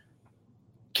 So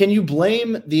can you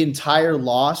blame the entire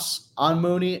loss on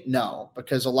Mooney? No,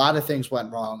 because a lot of things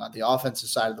went wrong on the offensive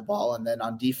side of the ball. And then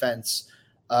on defense,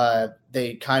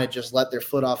 they kind of just let their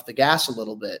foot off the gas a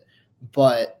little bit.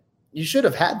 But you should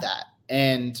have had that.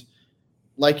 And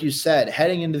like you said,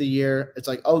 heading into the year, it's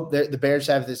like, oh, the Bears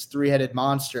have this 3-headed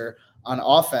monster on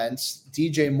offense.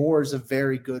 DJ Moore is a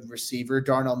very good receiver.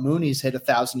 Darnell Mooney's hit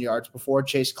 1,000 yards before.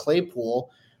 Chase Claypool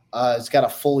has got a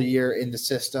full year in the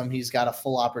system. He's got a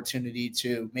full opportunity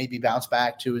to maybe bounce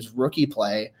back to his rookie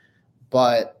play,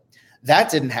 but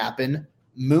that didn't happen.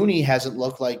 Mooney hasn't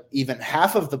looked like even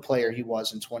half of the player he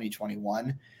was in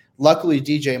 2021. Luckily,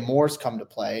 DJ Moore's come to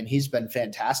play, and he's been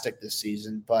fantastic this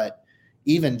season, but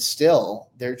even still,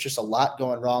 there's just a lot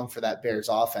going wrong for that Bears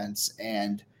offense,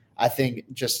 and I think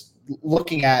just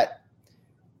looking at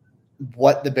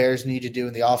what the Bears need to do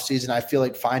in the offseason, I feel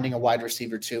like finding a wide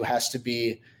receiver too has to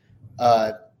be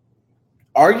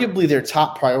arguably their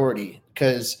top priority,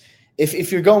 because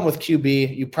if you're going with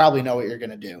QB, you probably know what you're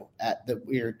going to do.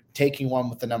 You're taking one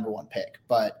with the number 1 pick,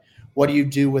 but what do you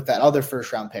do with that other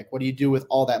first-round pick? What do you do with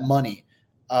all that money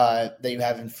that you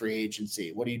have in free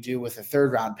agency? What do you do with a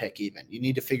 3rd-round pick even? You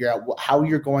need to figure out how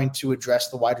you're going to address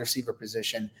the wide receiver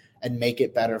position and make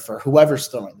it better for whoever's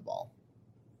throwing the ball.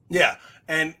 Yeah,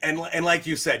 and like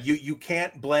you said, you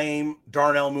can't blame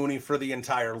Darnell Mooney for the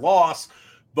entire loss,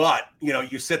 but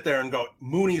you sit there and go,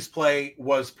 Mooney's play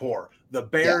was poor. The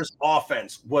Bears'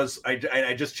 offense was,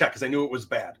 I just checked because I knew it was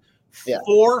bad.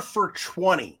 4 for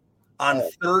 20 on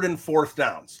third and fourth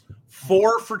downs.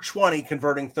 4 for 20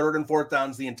 converting third and fourth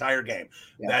downs the entire game.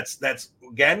 Yeah. That's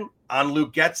again on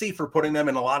Luke Getsy for putting them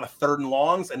in a lot of third and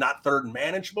longs and not third and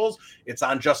manageables. It's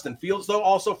on Justin Fields, though,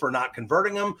 also for not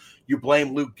converting them. You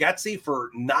blame Luke Getsy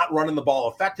for not running the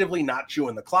ball effectively, not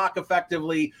chewing the clock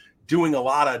effectively, doing a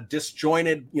lot of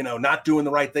disjointed, not doing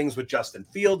the right things with Justin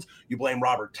Fields. You blame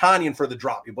Robert Tonyan for the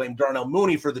drop. You blame Darnell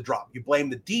Mooney for the drop. You blame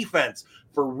the defense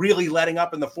for really letting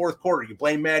up in the fourth quarter. You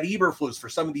blame Matt Eberflus for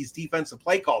some of these defensive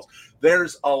play calls.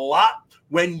 There's a lot.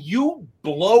 When you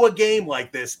blow a game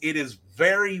like this, it is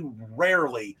very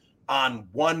rarely on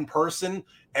one person,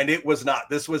 and it was not.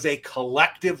 This was a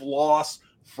collective loss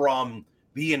from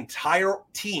the entire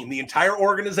team, the entire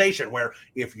organization, where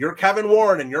if you're Kevin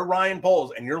Warren and you're Ryan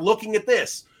Poles and you're looking at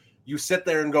this, you sit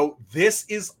there and go, this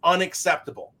is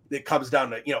unacceptable. It comes down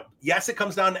to, yes, it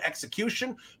comes down to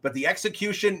execution, but the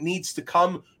execution needs to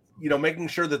come, making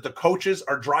sure that the coaches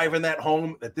are driving that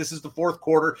home, that this is the fourth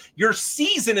quarter. Your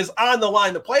season is on the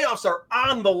line. The playoffs are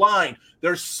on the line.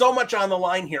 There's so much on the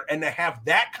line here. And to have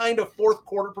that kind of fourth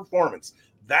quarter performance,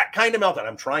 that kind of meltdown.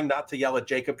 I'm trying not to yell at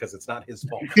Jacob because it's not his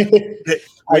fault.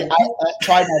 I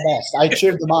tried my best. I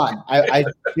cheered them on. I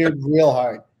cheered real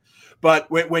hard.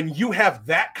 But when you have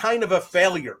that kind of a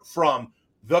failure from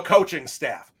the coaching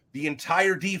staff, the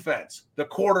entire defense, the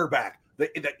quarterback,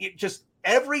 just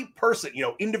every person,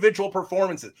 individual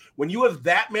performances, when you have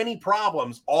that many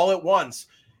problems all at once,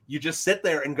 you just sit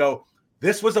there and go,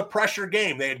 this was a pressure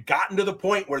game. They had gotten to the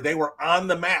point where they were on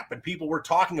the map and people were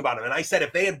talking about it. And I said,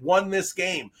 if they had won this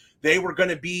game, they were going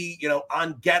to be,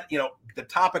 on the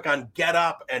topic on Get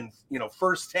Up and,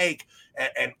 First Take,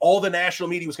 and all the national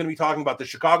media was going to be talking about the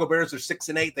Chicago Bears. They're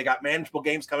 6-8. They got manageable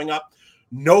games coming up.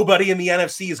 Nobody in the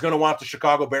NFC is going to want the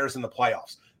Chicago Bears in the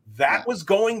playoffs. That was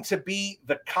going to be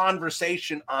the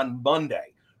conversation on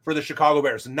Monday for the Chicago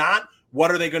Bears, not what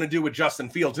are they going to do with Justin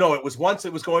Fields. No, it was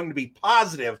going to be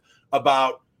positive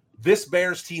about this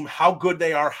Bears team, how good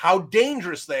they are, how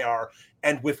dangerous they are.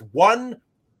 And with one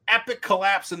epic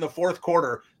collapse in the fourth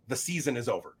quarter, the season is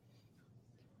over.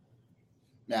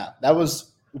 Yeah, that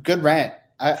was a good rant.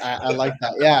 I like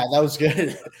that. Yeah, that was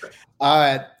good.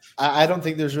 I don't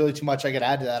think there's really too much I could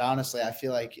add to that. Honestly, I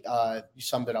feel like you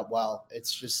summed it up well.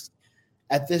 It's just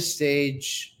at this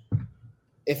stage,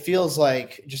 it feels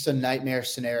like just a nightmare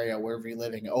scenario we're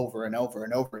reliving over and over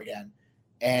and over again.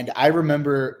 And I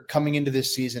remember coming into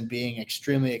this season being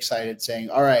extremely excited,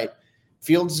 saying, all right,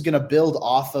 Fields is going to build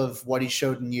off of what he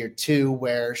showed in year 2,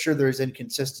 where sure there's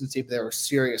inconsistency, but there were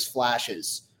serious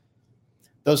flashes.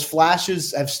 Those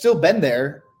flashes have still been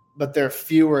there, but they're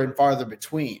fewer and farther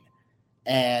between.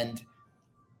 And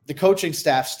the coaching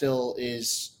staff still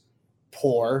is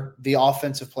poor. The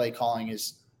offensive play calling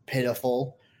is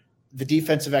pitiful. The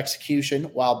defensive execution,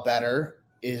 while better,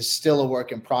 is still a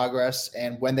work in progress.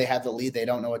 And when they have the lead, they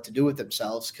don't know what to do with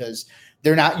themselves because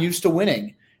they're not used to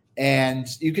winning. And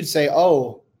you could say,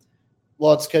 oh,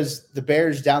 well, it's because the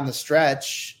Bears down the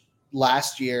stretch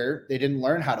last year, they didn't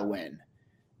learn how to win.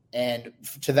 And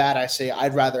to that, I say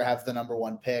I'd rather have the number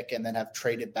 1 pick and then have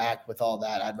traded back with all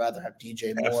that. I'd rather have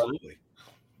DJ Moore, absolutely,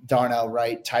 Darnell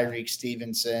Wright, Tyreek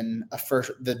Stevenson,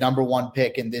 the number 1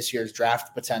 pick in this year's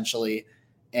draft potentially,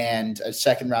 and a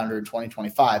second rounder in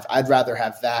 2025. I'd rather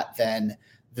have that than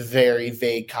the very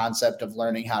vague concept of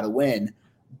learning how to win.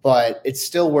 But it's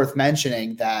still worth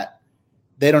mentioning that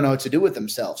they don't know what to do with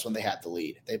themselves when they have the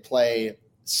lead. They play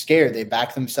scared. They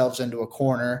back themselves into a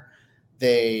corner.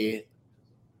 They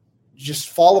just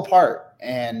fall apart.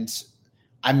 And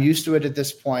I'm used to it at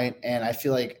this point, and I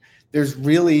feel like there's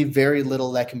really very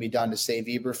little that can be done to save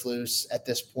Eberflus at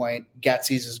this point.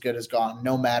 Getsy's as good as gone,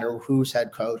 no matter who's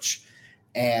head coach.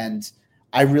 And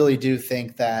I really do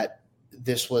think that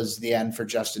this was the end for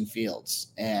Justin Fields.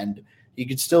 And you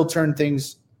could still turn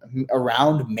things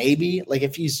around, maybe. Like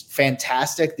if he's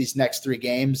fantastic these next 3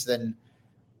 games, then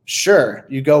sure,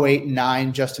 you go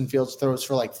 8-9, Justin Fields throws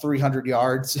for like 300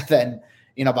 yards, then,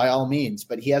 by all means.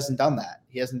 But he hasn't done that.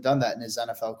 He hasn't done that in his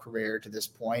NFL career to this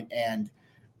point. And,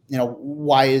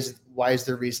 why is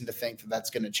there reason to think that that's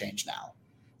going to change now?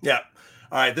 Yeah.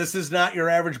 All right, this is not your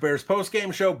average Bears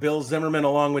postgame show. Bill Zimmerman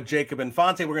along with Jacob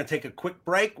Infante. We're going to take a quick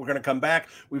break. We're going to come back.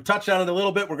 We've touched on it a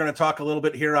little bit. We're going to talk a little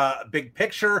bit here, big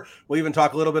picture. We'll even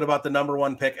talk a little bit about the number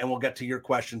 1 pick, and we'll get to your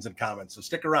questions and comments. So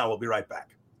stick around. We'll be right back.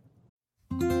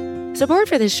 Support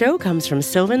for this show comes from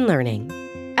Sylvan Learning.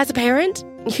 As a parent,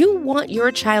 you want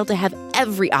your child to have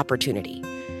every opportunity,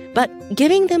 but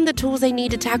giving them the tools they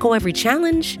need to tackle every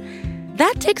challenge,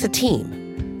 that takes a team.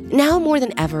 Now more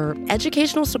than ever,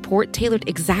 educational support tailored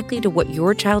exactly to what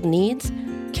your child needs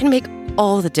can make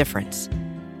all the difference.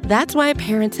 That's why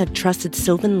parents have trusted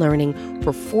Sylvan Learning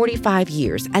for 45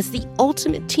 years as the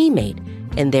ultimate teammate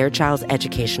in their child's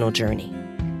educational journey,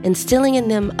 instilling in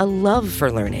them a love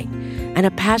for learning and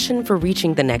a passion for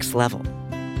reaching the next level.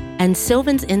 And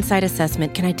Sylvan's Insight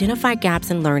Assessment can identify gaps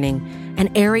in learning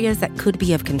and areas that could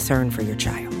be of concern for your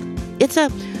child. It's a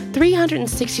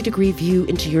 360-degree view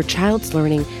into your child's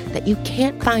learning that you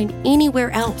can't find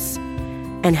anywhere else,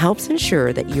 and helps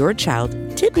ensure that your child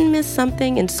didn't miss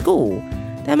something in school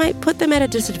that might put them at a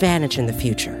disadvantage in the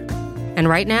future. And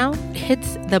right now,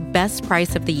 it's the best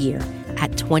price of the year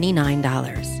at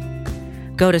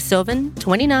 $29. Go to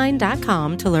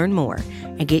sylvan29.com to learn more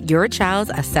and get your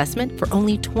child's assessment for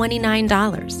only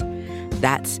 $29.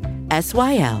 That's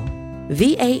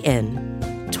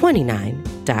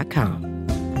SYLVAN29.com.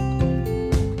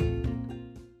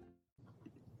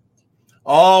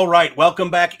 All right, welcome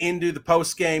back into the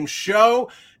post-game show.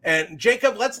 And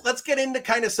Jacob, let's get into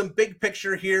kind of some big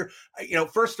picture here.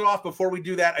 First off, before we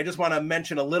do that, I just want to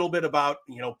mention a little bit about,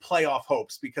 playoff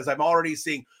hopes, because I'm already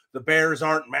seeing the Bears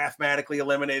aren't mathematically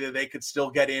eliminated. They could still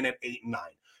get in at 8-9.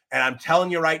 And I'm telling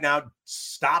you right now,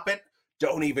 stop it.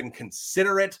 Don't even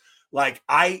consider it. Like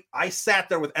I sat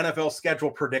there with NFL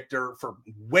Schedule Predictor for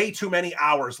way too many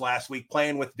hours last week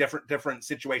playing with different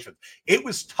situations. It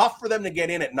was tough for them to get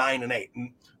in at 9-8.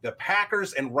 And the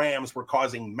Packers and Rams were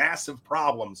causing massive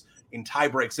problems in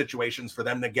tiebreak situations for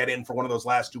them to get in for one of those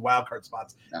last two wildcard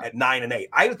spots at 9-8.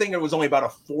 I would think it was only about a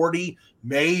 40,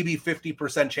 maybe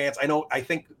 50% chance. I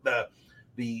think the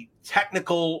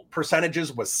technical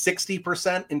percentages was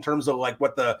 60% in terms of like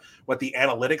what the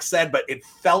analytics said, but it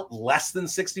felt less than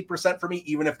 60% for me,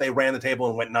 even if they ran the table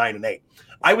and went 9-8.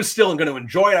 I was still going to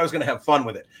enjoy it. I was going to have fun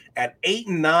with it. At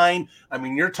 8-9, I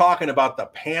mean, you're talking about the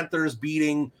Panthers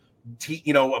beating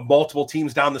multiple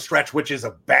teams down the stretch, which is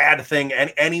a bad thing.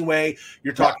 And anyway,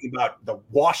 you're talking about the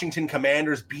Washington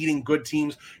Commanders beating good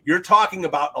teams. You're talking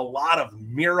about a lot of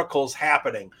miracles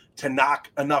happening to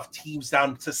knock enough teams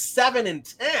down to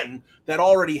 7-10 that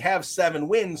already have 7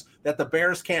 wins that the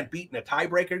Bears can't beat in a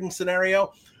tiebreaking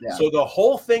scenario. Yeah. So the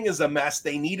whole thing is a mess.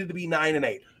 They needed to be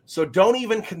 9-8. So don't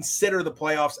even consider the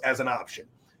playoffs as an option.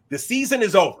 The season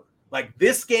is over. Like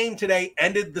this game today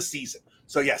ended the season.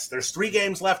 So yes, there's 3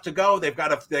 games left to go. They got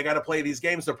to play these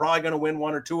games. They're probably going to win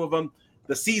 1 or 2 of them.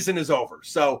 The season is over.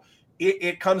 So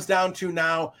it comes down to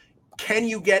now, can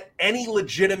you get any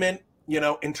legitimate,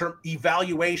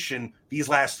 evaluation these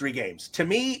last 3 games? To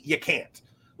me, you can't.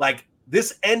 Like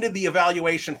this ended the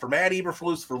evaluation for Matt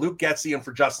Eberflus, for Luke Getsy, and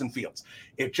for Justin Fields.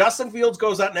 If Justin Fields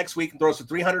goes out next week and throws for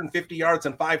 350 yards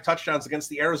and 5 touchdowns against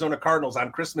the Arizona Cardinals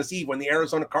on Christmas Eve, when the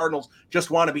Arizona Cardinals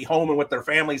just want to be home and with their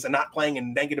families and not playing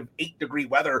in negative 8-degree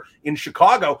weather in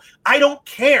Chicago, I don't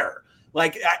care.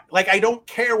 Like I don't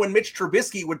care when Mitch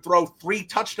Trubisky would throw 3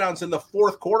 touchdowns in the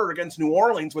 4th quarter against New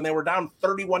Orleans when they were down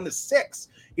 31-6.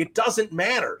 It doesn't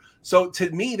matter. So to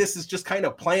me, this is just kind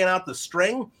of playing out the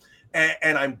string.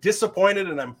 And I'm disappointed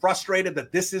and I'm frustrated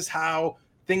that this is how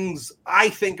things I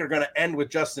think are going to end with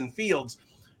Justin Fields.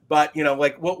 But,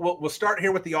 we'll start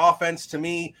here with the offense. To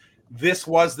me, this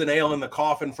was the nail in the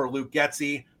coffin for Luke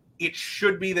Getsy. It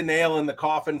should be the nail in the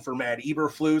coffin for Matt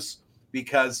Eberflus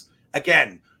because,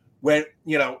 again, when,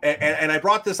 and I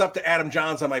brought this up to Adam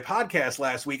Johns on my podcast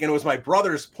last week, and it was my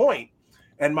brother's point.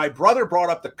 And my brother brought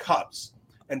up the Cubs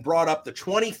and brought up the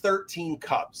 2013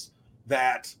 Cubs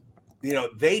that,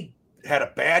 they had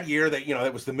a bad year. That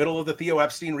it was the middle of the Theo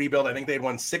Epstein rebuild. I think they'd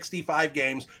won 65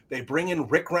 games. They bring in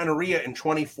Rick Renneria in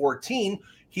 2014.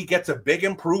 He gets a big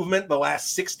improvement. The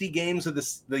last 60 games of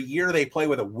the year, they play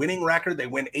with a winning record. They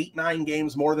win 8-9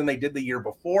 games more than they did the year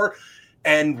before.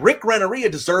 And Rick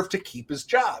Renneria deserved to keep his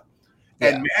job. Yeah.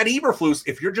 And Matt Eberflus,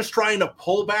 if you're just trying to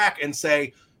pull back and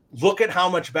say, look at how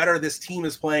much better this team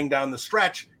is playing down the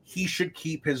stretch, he should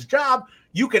keep his job,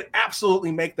 you could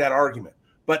absolutely make that argument.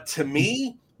 But to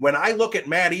me, when I look at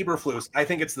Matt Eberflus, I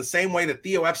think it's the same way that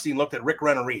Theo Epstein looked at Rick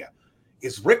Renneria.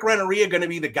 Is Rick Renneria going to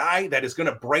be the guy that is going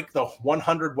to break the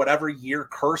 100-whatever-year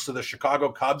curse of the Chicago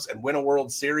Cubs and win a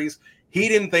World Series? He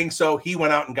didn't think so. He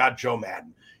went out and got Joe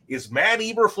Madden. Is Matt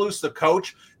Eberflus the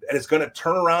coach that is going to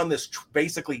turn around this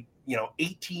basically,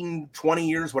 18, 20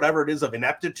 years, whatever it is, of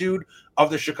ineptitude of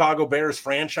the Chicago Bears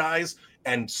franchise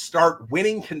and start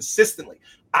winning consistently?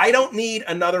 I don't need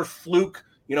another fluke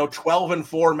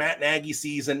 12-4 Matt Nagy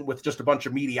season with just a bunch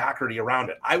of mediocrity around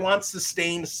it. I want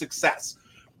sustained success.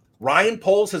 Ryan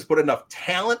Poles has put enough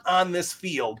talent on this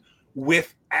field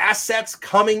with assets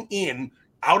coming in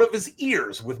out of his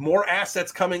ears, with more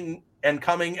assets coming. And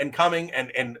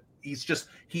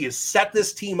he has set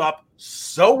this team up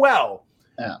so well.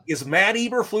 Yeah. Is Matt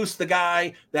Eberflus the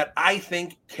guy that I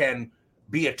think can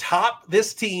be atop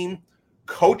this team,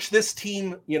 coach this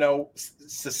team,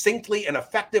 succinctly and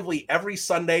effectively every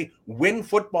Sunday, win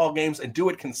football games, and do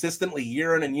it consistently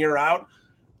year in and year out,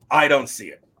 I don't see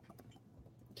it.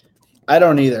 I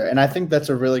don't either. And I think that's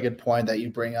a really good point that you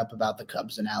bring up about the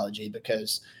Cubs analogy,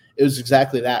 because it was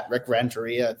exactly that. Rick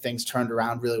Renteria, things turned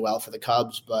around really well for the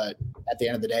Cubs, but at the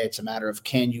end of the day, it's a matter of,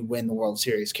 can you win the World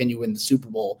Series? Can you win the Super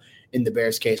Bowl? In the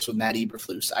Bears case with Matt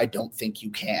Eberflus, I don't think you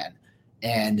can.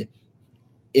 And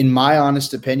in my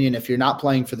honest opinion, if you're not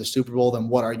playing for the Super Bowl, then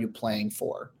what are you playing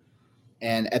for?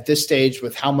 And at this stage,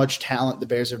 with how much talent the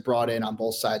Bears have brought in on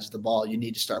both sides of the ball, you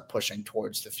need to start pushing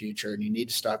towards the future, and you need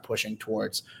to start pushing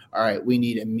towards, all right, we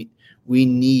need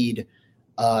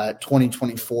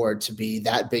 2024 to be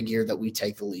that big year that we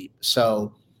take the leap.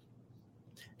 So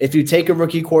if you take a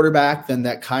rookie quarterback, then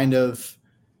that kind of,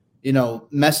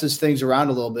 messes things around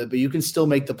a little bit, but you can still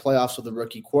make the playoffs with a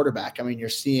rookie quarterback. I mean, you're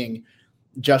seeing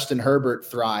Justin Herbert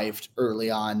thrived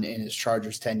early on in his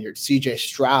Chargers tenure. CJ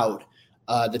Stroud,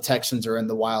 the Texans are in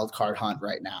the wild card hunt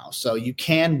right now. So you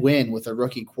can win with a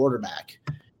rookie quarterback.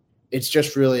 It's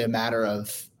just really a matter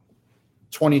of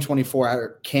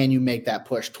 2024. Can you make that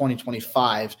push?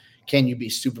 2025, can you be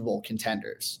Super Bowl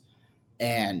contenders?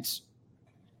 And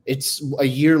it's a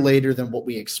year later than what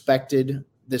we expected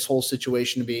this whole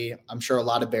situation to be. I'm sure a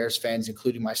lot of Bears fans,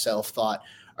 including myself, thought,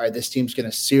 all right, this team's going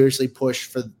to seriously push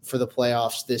for the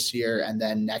playoffs this year, and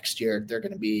then next year they're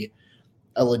going to be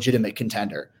a legitimate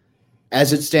contender.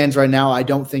 As it stands right now, I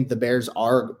don't think the Bears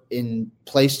are in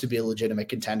place to be a legitimate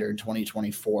contender in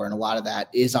 2024, and a lot of that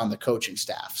is on the coaching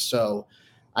staff. So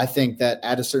I think that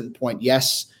at a certain point,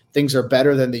 yes, things are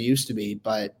better than they used to be,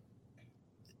 but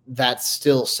that's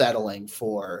still settling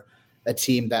for a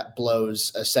team that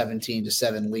blows a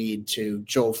 17-7 lead to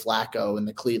Joe Flacco and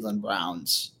the Cleveland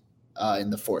Browns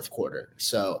in the fourth quarter.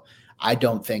 So I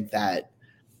don't think that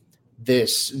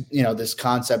this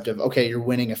concept of, okay, you're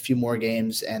winning a few more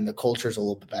games and the culture's a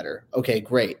little bit better. Okay,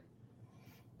 great.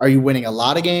 Are you winning a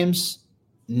lot of games?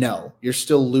 No, you're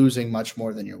still losing much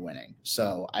more than you're winning.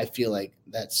 So I feel like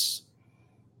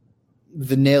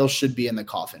the nail should be in the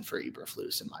coffin for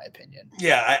Eberflus, in my opinion.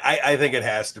 Yeah, I think it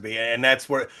has to be. And that's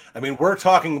where, we're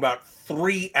talking about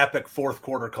 3 epic fourth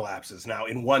quarter collapses now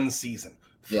in one season.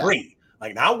 3.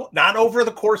 Like, now, not over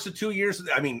the course of 2 years.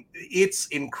 It's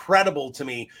incredible to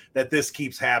me that this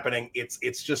keeps happening.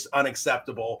 It's just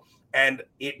unacceptable. And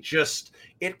it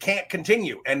can't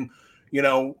continue. And, you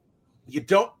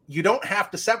don't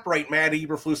have to separate Matt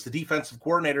Eberflus, the defensive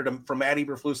coordinator, from Matt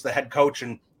Eberflus, the head coach,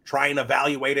 and try and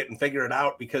evaluate it and figure it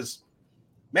out, because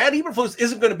Matt Eberflus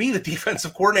isn't going to be the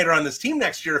defensive coordinator on this team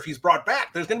next year if he's brought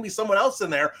back. There's going to be someone else in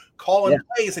there calling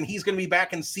plays, and he's going to be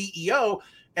back in CEO.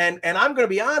 And I'm going to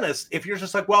be honest, if you're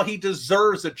just like, well, he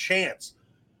deserves a chance.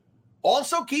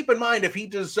 Also keep in mind, if he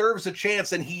deserves a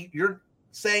chance and you're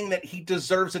saying that he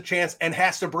deserves a chance and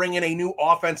has to bring in a new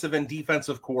offensive and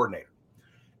defensive coordinator.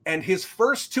 And his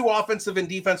first 2 offensive and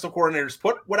defensive coordinators,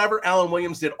 put whatever Alan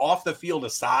Williams did off the field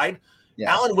aside.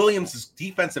 Yeah. Alan Williams'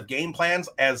 defensive game plans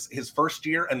as his first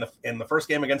year in the first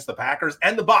game against the Packers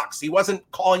and the Bucs, he wasn't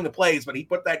calling the plays, but he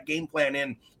put that game plan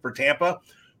in for Tampa,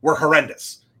 were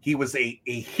horrendous. He was a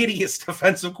hideous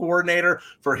defensive coordinator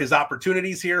for his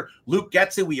opportunities here. Luke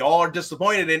Getz, we all are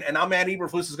disappointed in, and now Matt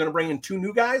Eberflus is going to bring in 2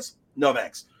 new guys? No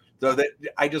thanks. So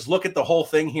I just look at the whole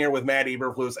thing here with Matt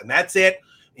Eberflus, and that's it.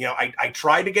 I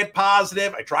tried to get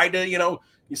positive. I tried to, you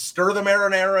stir the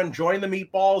marinara and join the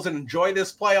meatballs and enjoy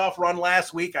this playoff run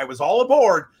last week. I was all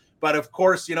aboard, but of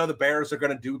course, the Bears are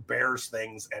going to do Bears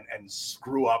things and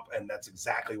screw up, and that's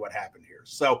exactly what happened here.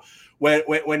 So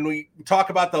when we talk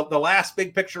about the last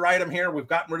big picture item here, we've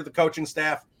gotten rid of the coaching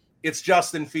staff. It's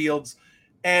Justin Fields,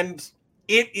 and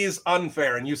it is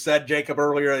unfair. And you said, Jacob,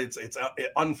 earlier, it's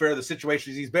unfair, the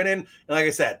situations he's been in. And like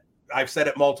I said, I've said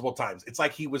it multiple times. It's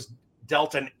like he was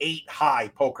dealt an 8-high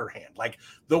poker hand, like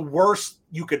the worst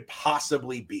you could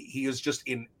possibly be. He is just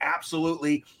in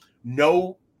absolutely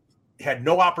had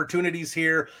no opportunities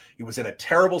here. He was in a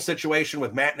terrible situation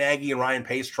with Matt Nagy and Ryan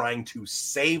Pace trying to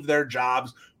save their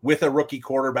jobs with a rookie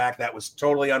quarterback. That was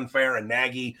totally unfair, and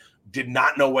Nagy did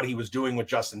not know what he was doing with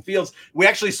Justin Fields. We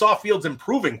actually saw Fields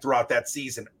improving throughout that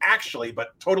season,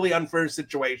 but totally unfair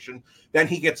situation. Then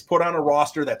he gets put on a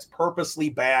roster that's purposely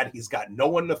bad. He's got no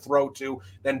one to throw to.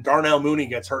 Then Darnell Mooney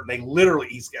gets hurt, and they literally,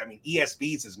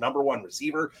 ESB's his number 1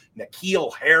 receiver,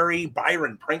 N'Keal Harry,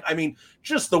 Byron Pring.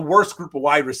 Just the worst group of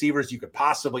wide receivers you could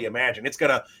possibly imagine.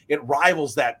 It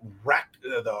rivals that wreck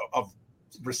of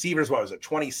receivers. What was it,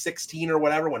 2016 or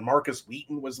whatever, when Marcus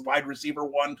Wheaton was wide receiver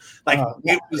one? Like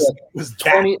it was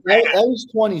 20. That was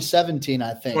 2017,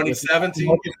 I think. 2017.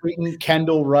 Marcus Wheaton,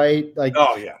 Kendall Wright. Like,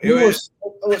 oh yeah,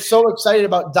 I was so excited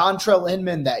about Dontrell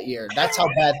Inman that year. That's how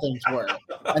bad things were.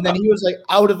 And then he was like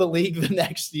out of the league the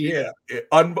next year. Yeah,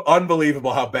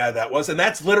 unbelievable how bad that was. And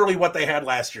that's literally what they had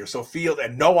last year. So Fields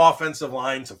and no offensive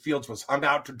line. So Fields was hung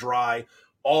out to dry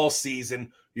all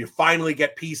season. You finally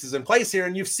get pieces in place here,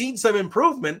 and you've seen some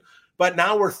improvement. But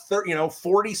now we're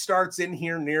 40 starts in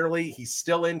here nearly. He's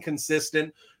still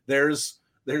inconsistent. There's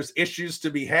issues to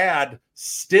be had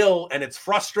still, and it's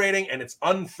frustrating and it's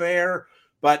unfair.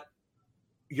 But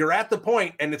you're at the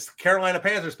point, and it's the Carolina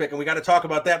Panthers pick, and we got to talk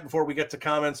about that before we get to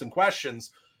comments and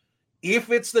questions. If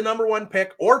it's the number 1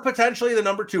 pick or potentially the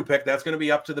number 2 pick, that's going to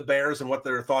be up to the Bears and what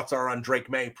their thoughts are on Drake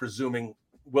May, presuming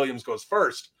Williams goes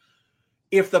first.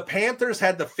 If the Panthers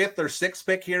had the 5th or 6th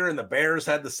pick here and the Bears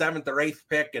had the 7th or 8th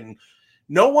pick, and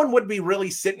no one would be really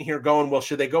sitting here going, well,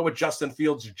 should they go with Justin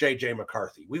Fields or J.J.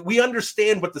 McCarthy? We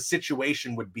understand what the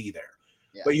situation would be there.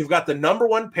 Yeah. But you've got the number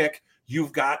 1 pick.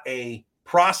 You've got a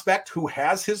prospect who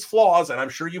has his flaws, and I'm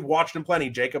sure you've watched him plenty,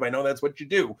 Jacob. I know that's what you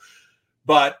do,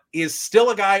 but is still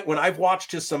a guy, when I've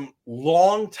watched some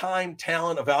long-time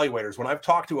talent evaluators, when I've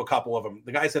talked to a couple of them,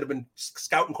 the guys that have been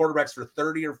scouting quarterbacks for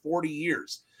 30 or 40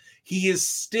 years, he is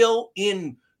still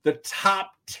in the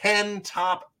top 10,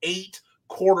 top 8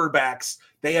 quarterbacks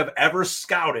they have ever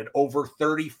scouted over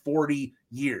 30, 40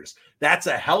 years. That's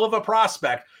a hell of a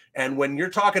prospect. And when you're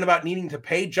talking about needing to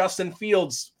pay Justin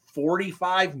Fields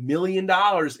 $45 million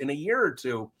in a year or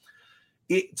two,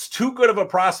 it's too good of a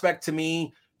prospect to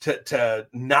me to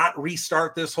not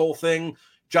restart this whole thing.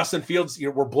 Justin Fields,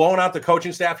 we're blowing out the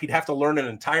coaching staff. He'd have to learn an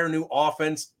entire new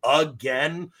offense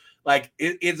again. Like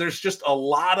there's just a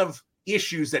lot of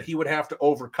issues that he would have to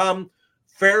overcome,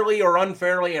 fairly or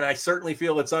unfairly. And I certainly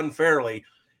feel it's unfairly.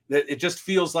 That it just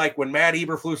feels like when Matt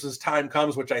Eberflus's time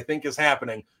comes, which I think is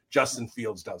happening, Justin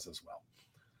Fields does as well.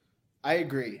 I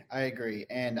agree.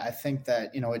 And I think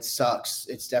that, it sucks.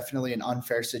 It's definitely an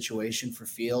unfair situation for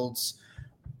Fields,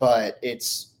 but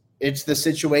it's the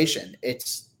situation.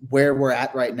 It's where we're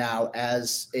at right now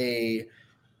as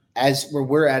where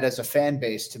we're at as a fan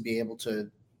base to be able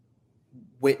to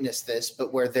witness this,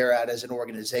 but where they're at as an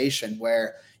organization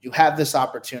where you have this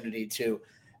opportunity to,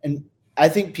 and I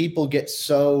think people get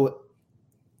so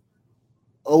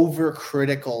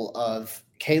overcritical of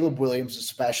Caleb Williams,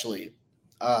 especially,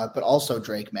 but also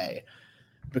Drake May,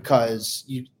 because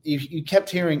you kept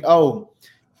hearing, oh,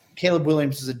 Caleb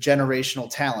Williams is a generational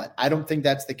talent. I don't think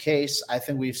that's the case. I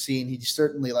think we've seen he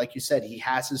certainly, like you said, he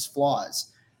has his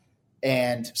flaws.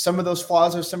 And some of those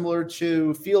flaws are similar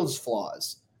to Fields'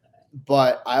 flaws.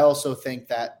 But I also think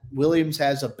that Williams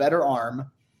has a better arm.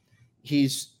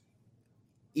 He's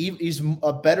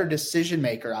a better decision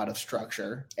maker out of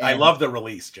structure. And I love the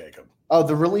release, Jacob. Oh,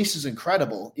 the release is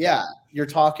incredible. Yeah, you're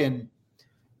talking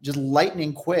just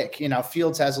lightning quick.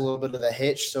 Fields has a little bit of the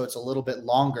hitch, so it's a little bit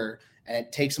longer, and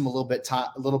it takes him a little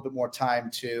bit more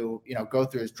time to go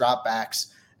through his dropbacks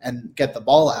and get the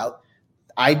ball out.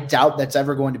 I doubt that's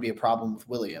ever going to be a problem with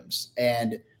Williams.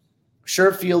 And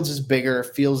sure, Fields is bigger.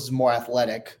 Fields is more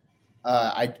athletic.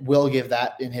 I will give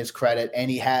that in his credit, and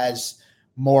he has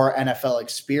more NFL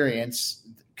experience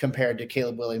compared to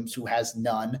Caleb Williams, who has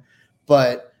none.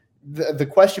 But the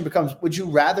question becomes, would you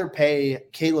rather pay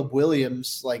Caleb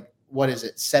Williams, like, what is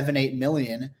it, $7-8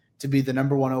 million to be the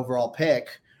number 1 overall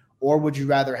pick, or would you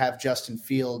rather have Justin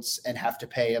Fields and have to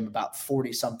pay him about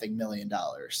 $40-something million?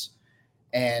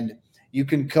 And you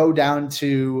can go down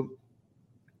to,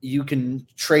 you can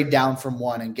trade down from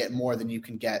one and get more than you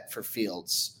can get for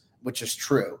Fields, which is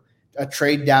true. A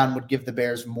trade down would give the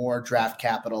Bears more draft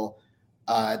capital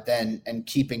and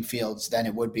keeping Fields than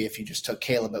it would be if you just took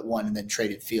Caleb at 1 and then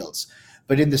traded Fields.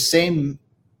 But in the same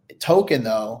token,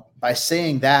 though, by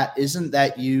saying that, isn't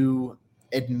that you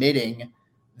admitting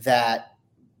that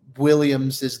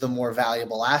Williams is the more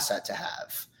valuable asset to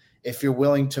have? If you're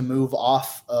willing to move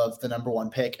off of the number 1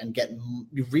 pick and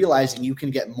realizing you can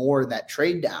get more in that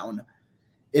trade down,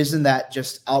 isn't that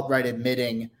just outright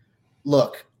admitting,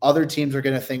 look, other teams are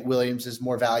going to think Williams is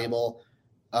more valuable.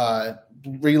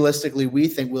 Realistically, we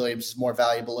think Williams is more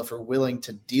valuable if we're willing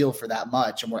to deal for that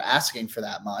much, and we're asking for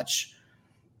that much.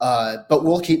 But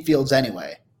we'll keep Fields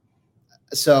anyway.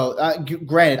 So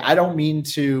granted, I don't mean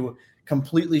to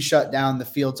completely shut down the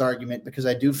Fields argument, because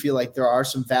I do feel like there are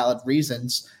some valid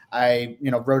reasons. I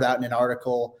wrote out in an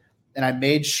article, and I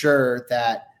made sure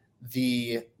that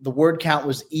the word count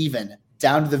was even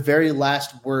down to the very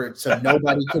last word, so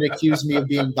nobody could accuse me of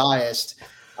being biased.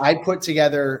 I put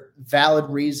together valid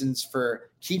reasons for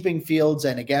keeping Fields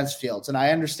and against Fields. And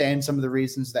I understand some of the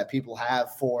reasons that people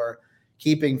have for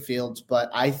keeping Fields,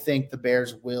 but I think the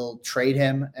Bears will trade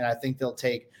him. And I think they'll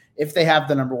take, if they have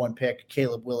the number 1 pick,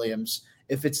 Caleb Williams.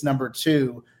 If it's number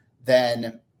 2,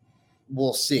 then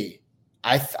we'll see.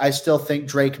 I still think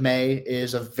Drake May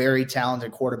is a very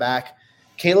talented quarterback.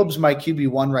 Caleb's my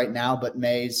QB1 right now, but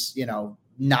May's,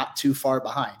 not too far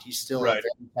behind. He's still a very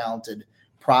talented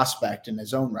prospect in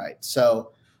his own right.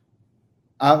 So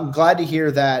I'm glad to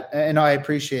hear that. And I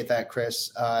appreciate that,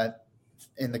 Chris,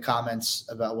 in the comments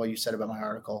about what you said about my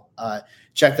article.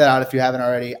 Check that out if you haven't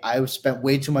already. I spent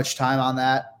way too much time on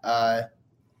that.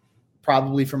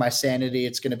 Probably for my sanity,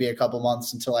 it's going to be a couple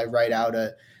months until I write out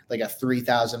a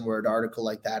 3,000 word article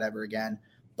like that ever again,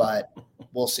 but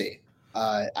we'll see.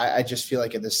 I just feel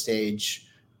like at this stage,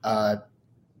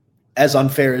 as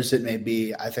unfair as it may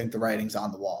be, I think the writing's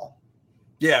on the wall.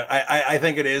 Yeah, I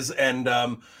think it is. And,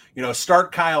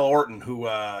 start Kyle Orton, who,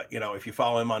 if you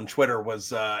follow him on Twitter,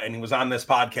 was and he was on this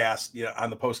podcast, on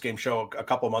the Postgame show a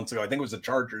couple of months ago. I think it was a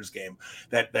Chargers game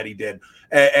that he did.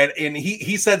 And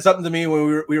he said something to me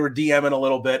when we were DMing a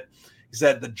little bit. He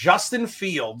said the Justin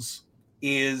Fields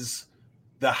is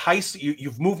the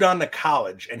you've moved on to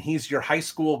college and he's your high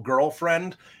school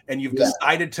girlfriend and you've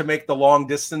decided to make the long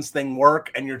distance thing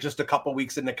work. And you're just a couple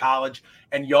weeks into college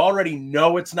and you already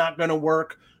know it's not going to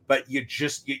work, but you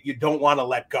don't want to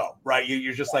let go, right?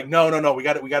 You're just like, no, we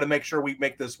got to make sure we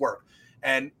make this work.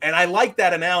 And I like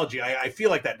that analogy. I feel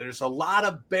like that there's a lot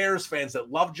of Bears fans that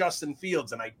love Justin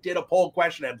Fields. And I did a poll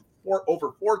question and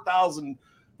over 4,000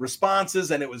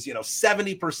 responses, and it was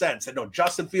 70% said no,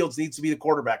 Justin Fields needs to be the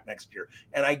quarterback next year.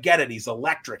 And I get it, he's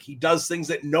electric, he does things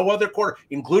that no other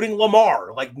including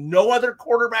Lamar, like no other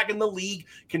quarterback in the league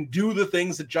can do the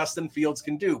things that Justin Fields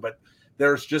can do. But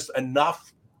there's just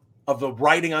enough of the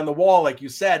writing on the wall, like you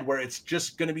said, where it's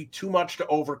just going to be too much to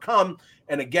overcome.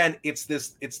 And again, it's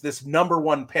this number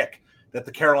 1 pick that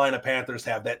the Carolina Panthers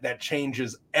have that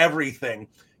changes everything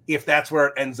if that's where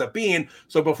it ends up being.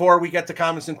 So before we get to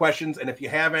comments and questions, and if you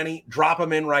have any, drop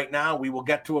them in right now. We will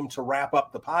get to them to wrap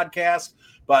up the podcast.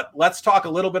 But let's talk a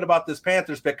little bit about this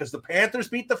Panthers pick, because the Panthers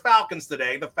beat the Falcons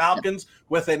today. The Falcons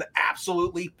with an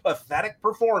absolutely pathetic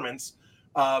performance.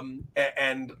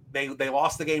 And they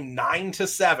lost the game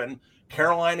 9-7.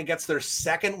 Carolina gets their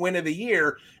 2nd win of the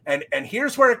year. And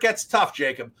here's where it gets tough,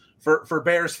 Jacob, for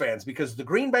Bears fans, because the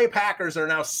Green Bay Packers are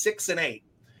now 6-8.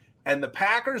 And the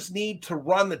Packers need to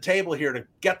run the table here to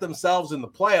get themselves in the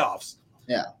playoffs.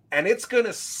 Yeah. And it's going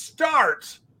to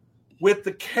start with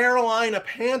the Carolina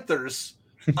Panthers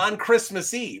on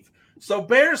Christmas Eve. So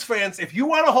Bears fans, if you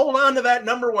want to hold on to that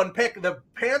number 1 pick, the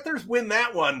Panthers win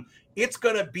that one, it's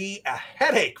going to be a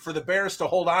headache for the Bears to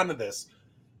hold on to this.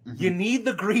 Mm-hmm. You need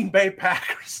the Green Bay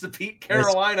Packers to beat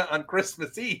Carolina on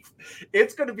Christmas Eve.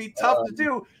 It's going to be tough to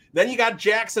do. Then you got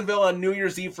Jacksonville on New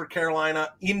Year's Eve for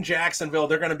Carolina in Jacksonville.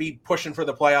 They're going to be pushing for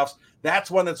the playoffs.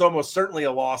 That's one that's almost certainly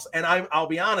a loss. And I'll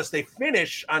be honest, they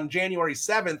finish on January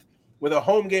 7th with a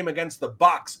home game against the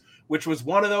Bucs, which was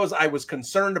one of those I was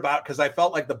concerned about because I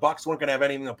felt like the Bucs weren't going to have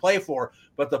anything to play for.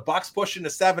 But the Bucs pushing to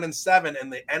 7-7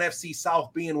 and the NFC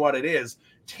South being what it is,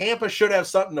 Tampa should have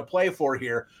something to play for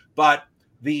here. But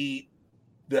the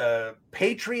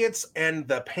Patriots and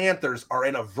the Panthers are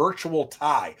in a virtual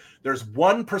tie. There's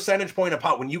 1 percentage point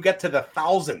apart. When you get to the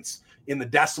thousands in the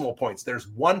decimal points, there's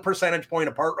 1 percentage point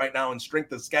apart right now in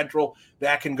strength of schedule.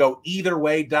 That can go either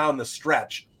way down the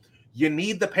stretch. You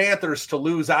need the Panthers to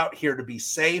lose out here to be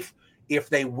safe. If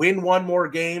they win one more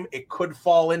game, it could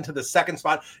fall into the 2nd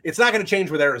spot. It's not going to change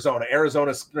with Arizona.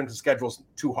 Arizona's strength of schedule is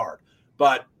too hard.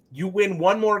 But you win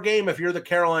one more game if you're the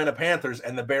Carolina Panthers,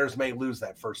 and the Bears may lose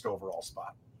that 1st overall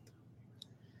spot.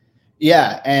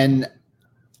 Yeah, and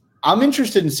I'm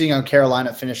interested in seeing how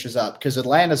Carolina finishes up because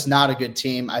Atlanta's not a good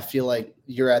team. I feel like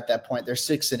you're at that point. They're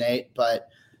 6-8, but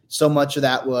so much of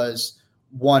that was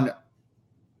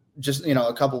just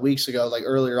a couple weeks ago, like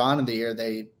earlier on in the year,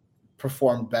 they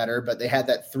performed better, but they had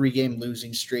that 3-game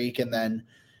losing streak and then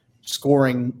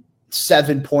scoring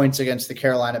 7 points against the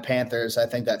Carolina Panthers. I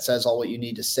think that says all what you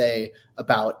need to say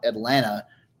about Atlanta,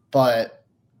 but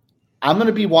I'm going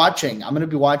to be watching. I'm going to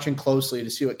be watching closely to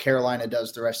see what Carolina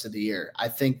does the rest of the year. I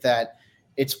think that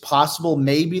it's possible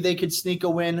maybe they could sneak a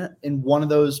win in one of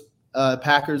those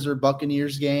Packers or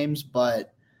Buccaneers games,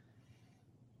 but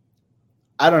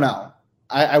I don't know.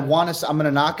 I'm going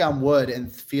to knock on wood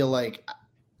and feel like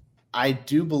I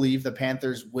do believe the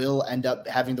Panthers will end up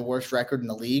having the worst record in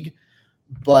the league,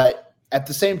 but at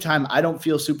the same time, I don't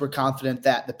feel super confident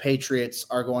that the Patriots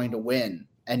are going to win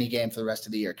any game for the rest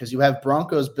of the year because you have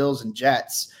Broncos, Bills, and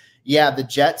Jets yeah, the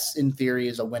Jets in theory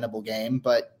is a winnable game,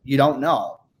 but you don't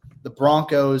know. The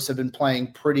Broncos have been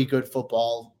playing pretty good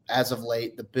football as of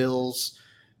late. The Bills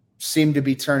seem to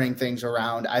be turning things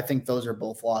around. I think those are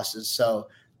both losses. So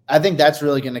I think that's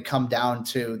really going to come down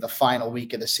to the final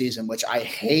week of the season, which I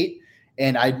hate.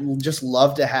 And I just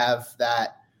love to have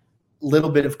that little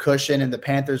bit of cushion, and the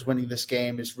Panthers winning this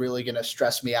game is really going to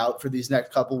stress me out for these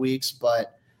next couple weeks,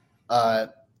 but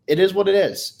it is what it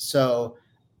is. So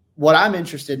what I'm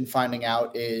interested in finding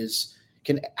out is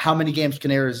how many games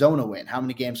can Arizona win? How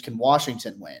many games can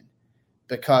Washington win?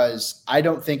 Because I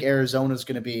don't think Arizona is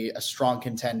going to be a strong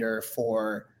contender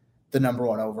for the number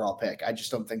 1 overall pick. I just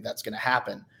don't think that's going to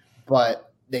happen,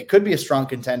 but they could be a strong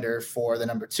contender for the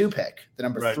number 2 pick, the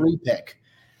number 3 pick.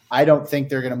 I don't think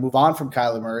they're going to move on from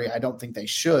Kyler Murray. I don't think they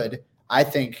should. I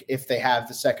think if they have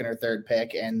the 2nd or 3rd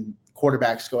pick and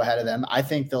quarterbacks go ahead of them, I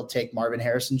think they'll take Marvin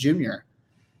Harrison Jr.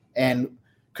 And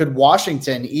could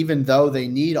Washington, even though they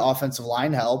need offensive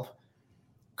line help,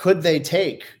 could they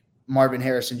take Marvin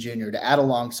Harrison Jr. to add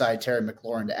alongside Terry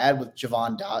McLaurin, to add with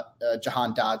Jahan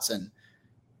Dotson?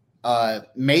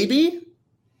 Maybe.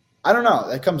 I don't know.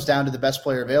 That comes down to the best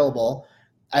player available.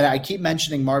 And I keep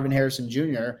mentioning Marvin Harrison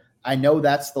Jr. I know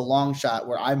that's the long shot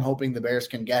where I'm hoping the Bears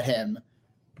can get him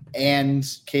and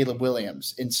Caleb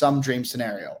Williams in some dream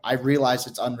scenario. I realize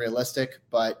it's unrealistic,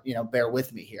 but bear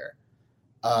with me here.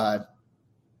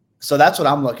 So that's what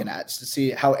I'm looking at, is to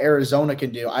see how Arizona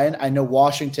can do. I know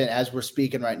Washington, as we're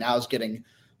speaking right now, is getting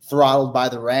throttled by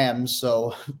the Rams.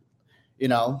 So,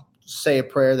 say a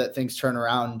prayer that things turn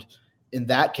around in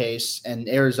that case. And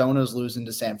Arizona's losing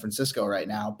to San Francisco right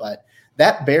now. But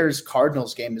that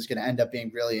Bears-Cardinals game is going to end up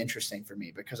being really interesting for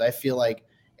me, because I feel like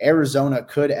Arizona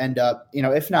could end up,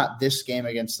 if not this game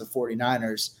against the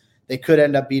 49ers, they could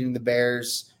end up beating the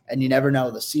Bears. And you never know.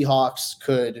 The Seahawks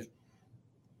could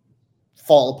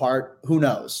fall apart. Who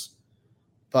knows?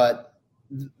 But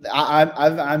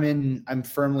I'm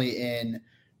firmly in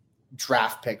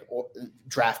draft pick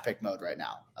mode right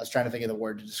now. I was trying to think of the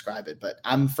word to describe it, but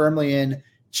I'm firmly in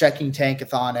checking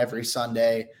Tankathon every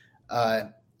Sunday.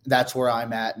 That's where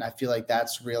I'm at, and I feel like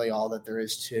that's really all that there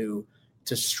is to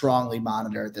strongly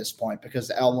monitor at this point, because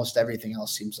almost everything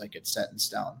else seems like it's set in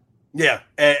stone. Yeah,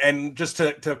 and just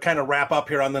to kind of wrap up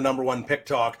here on the number 1 pick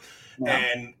talk. Yeah.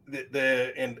 And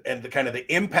the kind of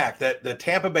the impact that the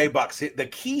Tampa Bay Bucks, the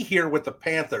key here with the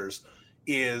Panthers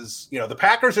is, the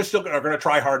Packers are going to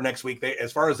try hard next week.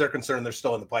 As far as they're concerned, they're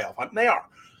still in the playoff hunt, and they are.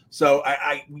 So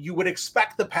you would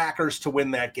expect the Packers to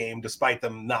win that game despite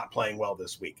them not playing well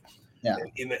this week. Yeah.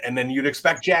 And then you'd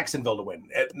expect Jacksonville to win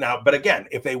now. But again,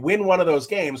 if they win one of those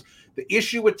games, the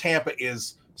issue with Tampa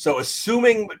is, so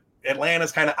assuming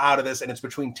Atlanta's kind of out of this and it's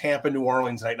between Tampa and New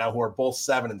Orleans right now, who are both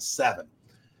 7-7.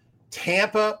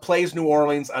 Tampa plays New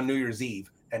Orleans on New Year's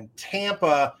Eve, and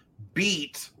Tampa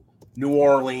beat New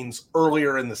Orleans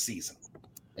earlier in the season.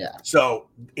 Yeah. So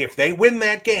if they win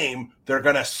that game, they're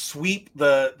going to sweep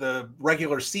the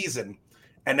regular season,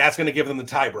 and that's going to give them the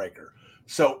tiebreaker.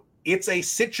 So it's a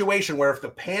situation where if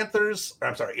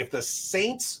the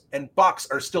Saints and Bucks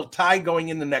are still tied going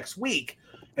into next week,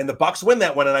 and the Bucks win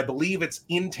that one, and I believe it's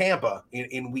in Tampa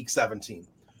in week 17,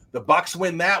 the Bucks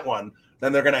win that one,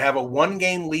 then they're going to have a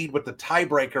 1-game lead with the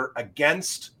tiebreaker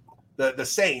against the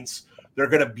Saints. They're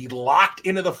going to be locked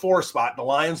into the 4 spot. The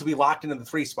Lions will be locked into the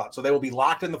 3 spot. So they will be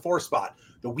locked in the 4 spot.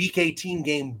 The week 18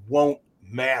 game won't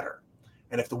matter.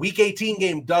 And if the week 18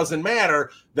 game doesn't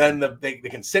matter, then they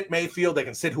can sit Mayfield, they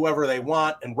can sit whoever they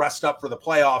want and rest up for the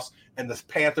playoffs, and the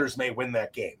Panthers may win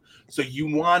that game. So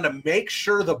you want to make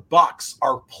sure the Bucks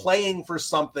are playing for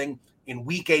something in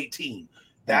week 18.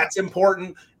 That's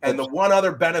important. And the one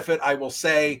other benefit I will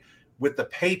say, with the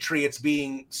Patriots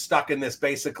being stuck in this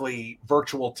basically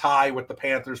virtual tie with the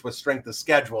Panthers with strength of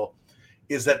schedule,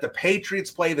 is that the Patriots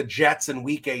play the Jets in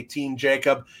week 18,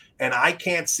 Jacob, and I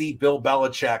can't see Bill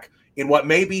Belichick in what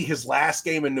may be his last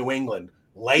game in New England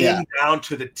laying down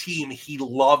to the team he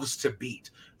loves to beat.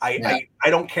 I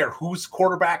don't care who's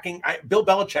quarterbacking. Bill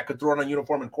Belichick could throw on a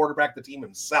uniform and quarterback the team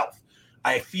himself.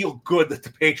 I feel good that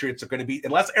the Patriots are going to be,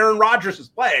 unless Aaron Rodgers is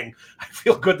playing, I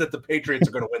feel good that the Patriots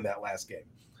are going to win that last game.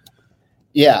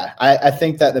 Yeah, I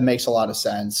think that makes a lot of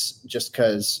sense, just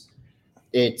because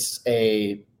it's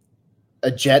a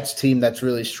Jets team that's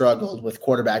really struggled with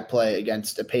quarterback play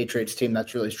against a Patriots team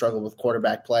that's really struggled with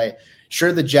quarterback play.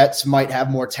 Sure, the Jets might have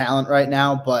more talent right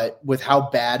now, but with how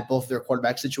bad both their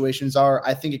quarterback situations are,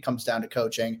 I think it comes down to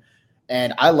coaching.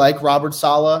 And I like Robert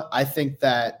Saleh. I think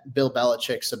that Bill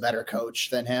Belichick's a better coach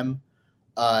than him.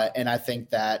 And I think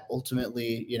that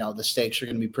ultimately, the stakes are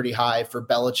going to be pretty high for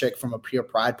Belichick from a pure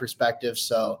pride perspective.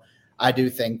 So I do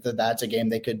think that that's a game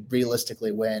they could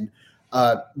realistically win.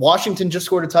 Washington just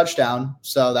scored a touchdown,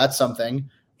 so that's something.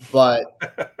 But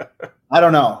I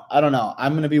don't know.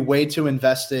 I'm going to be way too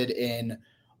invested in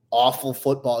awful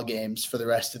football games for the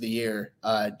rest of the year,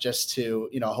 just to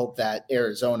hope that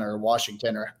Arizona or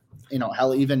Washington or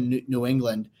hell, even New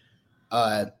England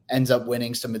ends up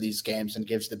winning some of these games and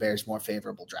gives the Bears more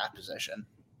favorable draft position.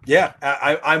 Yeah,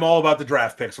 I'm all about the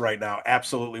draft picks right now.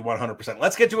 Absolutely 100%.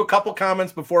 Let's get to a couple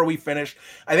comments before we finish.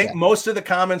 I think most of the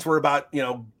comments were about,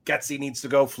 Getsy needs to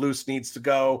go, Flus needs to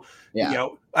go. Yeah.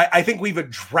 I think we've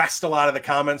addressed a lot of the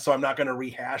comments, so I'm not going to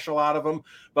rehash a lot of them.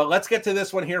 But let's get to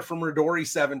this one here from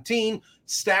Rodori17.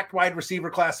 Stacked wide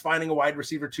receiver class, finding a wide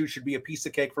receiver 2 should be a piece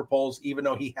of cake for Poles, even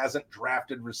though he hasn't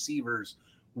drafted receivers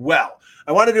well.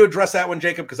 I wanted to address that one,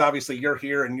 Jacob, because obviously you're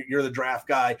here and you're the draft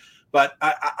guy. But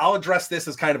I'll address this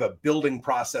as kind of a building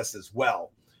process as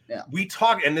well. Yeah. We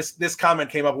talk, and this comment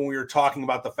came up when we were talking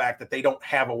about the fact that they don't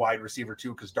have a wide receiver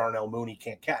too because Darnell Mooney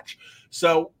can't catch.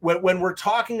 So when we're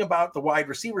talking about the wide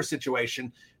receiver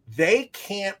situation, they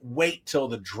can't wait till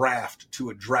the draft to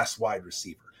address wide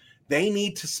receiver. They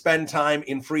need to spend time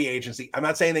in free agency. I'm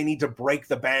not saying they need to break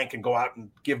the bank and go out and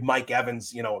give Mike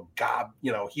Evans,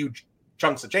 huge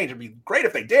chunks of change. It'd be great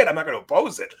if they did. I'm not going to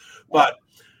oppose it, but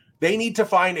they need to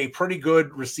find a pretty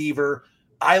good receiver.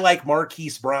 I like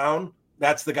Marquise Brown.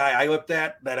 That's the guy I looked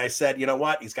at that I said, you know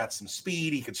what? He's got some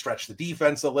speed. He could stretch the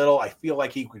defense a little. I feel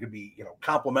like he could be,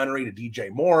 complimentary to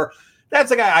DJ Moore. That's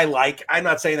the guy I like. I'm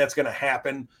not saying that's going to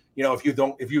happen.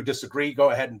 If you disagree, go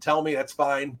ahead and tell me. That's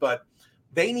fine. But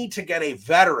they need to get a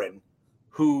veteran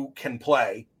who can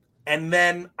play. And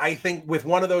then I think with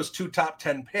one of those 2 top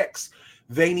 10 picks,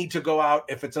 they need to go out,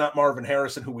 if it's not Marvin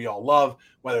Harrison, who we all love,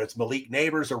 whether it's Malik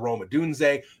Neighbors or Rome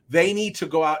Odunze, they need to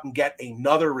go out and get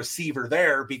another receiver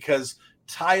there because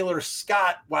Tyler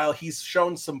Scott, while he's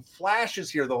shown some flashes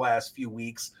here the last few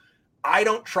weeks, I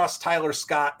don't trust Tyler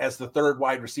Scott as the 3rd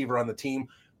wide receiver on the team.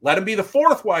 Let him be the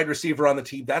 4th wide receiver on the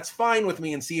team. That's fine with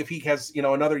me, and see if he has,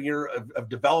 another year of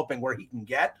developing where he can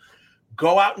get.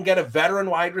 Go out and get a veteran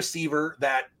wide receiver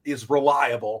that is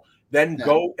reliable. Then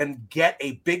go and get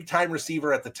a big-time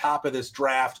receiver at the top of this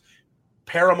draft,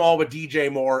 pair them all with DJ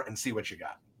Moore, and see what you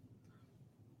got.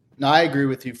 No, I agree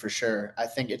with you for sure. I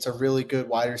think it's a really good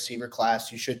wide receiver class.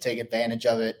 You should take advantage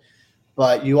of it.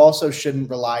 But you also shouldn't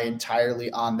rely entirely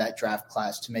on that draft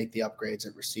class to make the upgrades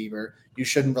at receiver. You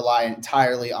shouldn't rely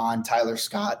entirely on Tyler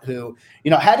Scott, who,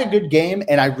 had a good game,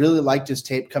 and I really liked his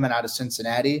tape coming out of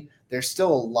Cincinnati. There's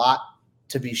still a lot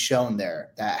to be shown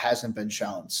there that hasn't been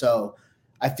shown. So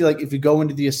I feel like if you go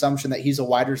into the assumption that he's a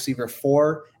wide receiver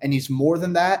 4 and he's more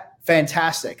than that,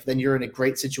 fantastic. Then you're in a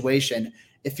great situation.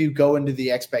 If you go into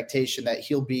the expectation that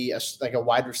he'll be like a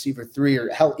wide receiver 3 or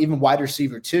hell, even wide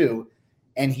receiver 2,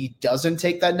 and he doesn't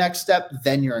take that next step,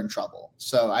 then you're in trouble.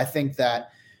 So I think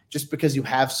that just because you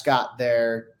have Scott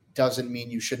there doesn't mean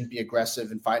you shouldn't be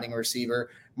aggressive in finding a receiver.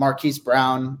 Marquise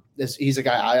Brown, he's a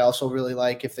guy I also really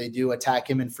like. If they do attack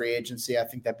him in free agency, I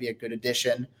think that'd be a good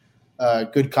addition.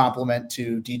 Good compliment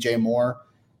to DJ Moore.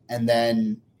 And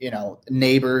then,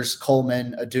 Neighbors,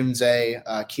 Coleman,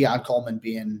 Odunze, Keon Coleman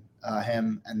being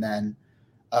him. And then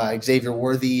Xavier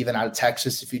Worthy, even out of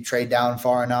Texas, if you trade down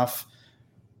far enough.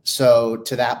 So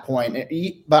to that point,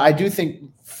 but I do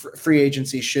think free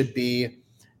agency should be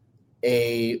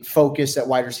a focus at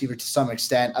wide receiver to some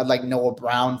extent. I'd like Noah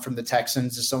Brown from the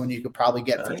Texans is someone you could probably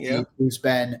get for cheap, who's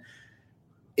been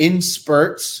in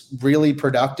spurts really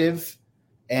productive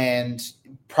and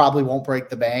probably won't break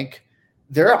the bank.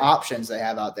 There are options they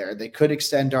have out there. They could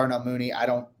extend Darnell Mooney. I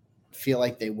don't feel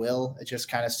like they will. It just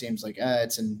kind of seems like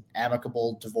it's an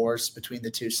amicable divorce between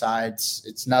the two sides.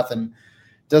 It's nothing.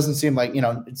 Doesn't seem like,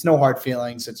 it's no hard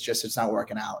feelings. It's just, it's not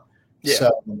working out. Yeah.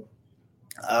 So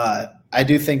I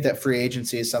do think that free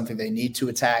agency is something they need to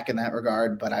attack in that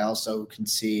regard, but I also can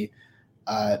see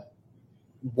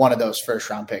one of those first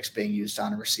round picks being used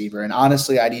on a receiver. And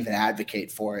honestly, I'd even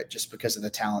advocate for it just because of the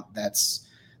talent that's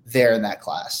there in that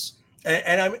class.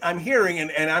 And I'm hearing,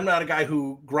 and I'm not a guy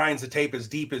who grinds the tape as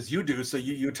deep as you do, so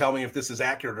you tell me if this is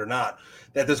accurate or not,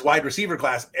 that this wide receiver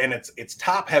class, and it's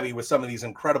top heavy with some of these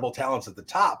incredible talents at the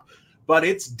top, but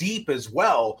it's deep as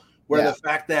well, where the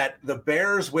fact that the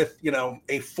Bears with,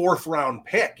 a 4th round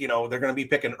pick, they're going to be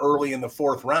picking early in the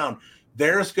 4th round,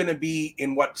 there's going to be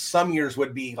in what some years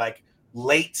would be like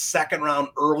late 2nd round,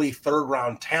 early 3rd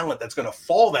round talent that's going to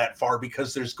fall that far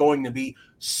because there's going to be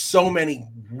so many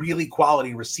really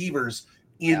quality receivers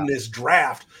in this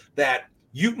draft that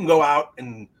you can go out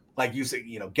and, like you say,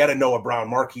 get a Noah Brown,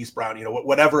 Marquise Brown,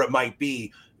 whatever it might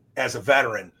be as a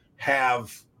veteran,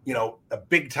 have, a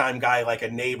big time guy like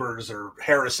a Neighbors or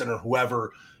Harrison or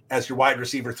whoever, as your wide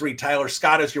receiver 3, Tyler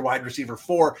Scott as your wide receiver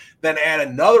 4, then add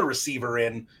another receiver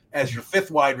in as your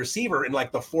 5th wide receiver in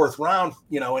like the 4th round,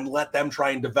 and let them try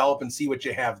and develop and see what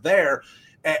you have there.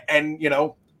 And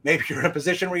maybe you're in a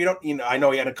position where you don't, I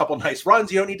know he had a couple nice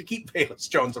runs. You don't need to keep Velus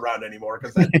Jones around anymore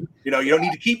because then, you don't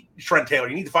need to keep Trent Taylor.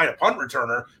 You need to find a punt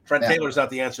returner. Trent Taylor's not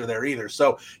the answer there either.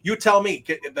 So you tell me,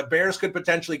 the Bears could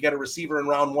potentially get a receiver in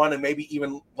round 1 and maybe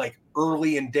even like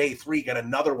early in day 3, get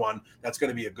another one that's going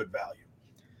to be a good value.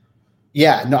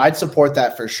 Yeah, no, I'd support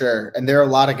that for sure. And there are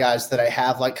a lot of guys that I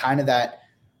have like kind of that,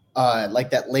 like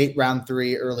that late round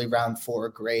 3, early round 4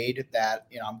 grade that,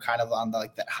 I'm kind of on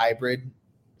like that hybrid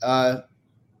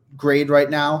grade right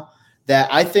now that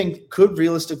I think could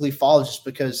realistically fall just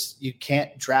because you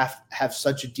can't have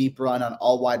such a deep run on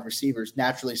all wide receivers.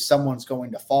 Naturally, someone's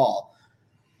going to fall.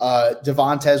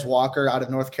 Devontae Walker out of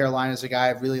North Carolina is a guy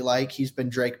I really like. He's been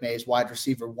Drake May's wide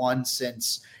receiver 1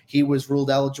 since he was ruled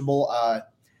eligible.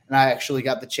 And I actually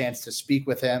got the chance to speak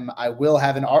with him. I will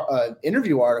have an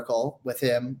interview article with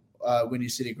him, Windy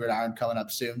City Gridiron, coming up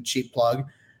soon. Cheap plug.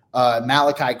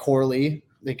 Malachi Corley,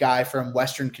 the guy from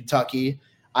Western Kentucky,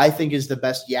 I think is the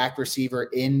best yak receiver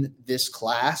in this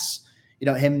class.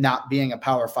 Him not being a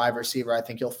power 5 receiver, I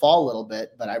think he'll fall a little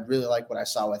bit, but I really like what I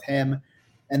saw with him.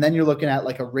 And then you're looking at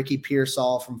like a Ricky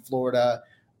Pearsall from Florida,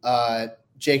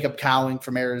 Jacob Cowing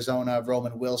from Arizona,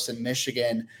 Roman Wilson,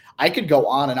 Michigan. I could go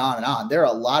on and on and on. There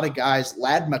are a lot of guys.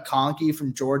 Ladd McConkey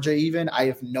from Georgia even. I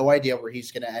have no idea where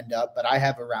he's going to end up, but I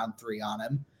have a round 3 on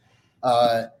him.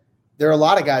 There are a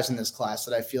lot of guys in this class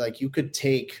that I feel like you could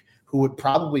take who would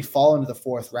probably fall into the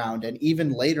 4th round and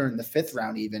even later in the 5th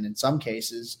round, even in some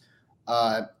cases,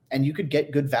 and you could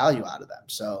get good value out of them.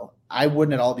 So I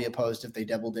wouldn't at all be opposed if they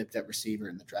double dipped at receiver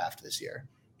in the draft this year.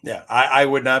 Yeah, I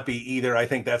would not be either. I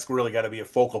think that's really got to be a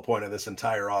focal point of this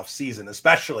entire offseason,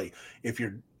 especially if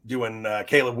you're doing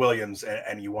Caleb Williams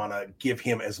and you want to give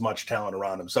him as much talent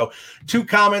around him. So 2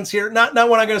 comments here, not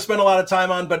one I'm going to spend a lot of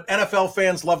time on, but NFL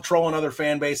fans love trolling other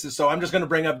fan bases. So I'm just going to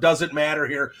bring up Doesn't Matter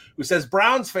here, who says,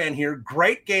 Browns fan here,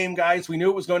 great game, guys. We knew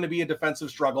it was going to be a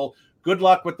defensive struggle. Good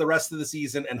luck with the rest of the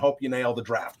season and hope you nail the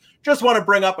draft. Just want to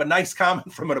bring up a nice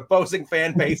comment from an opposing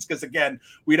fan base because, again,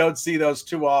 we don't see those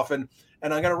too often.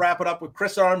 And I'm going to wrap it up with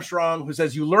Chris Armstrong, who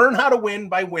says, you learn how to win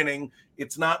by winning.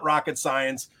 It's not rocket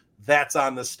science. That's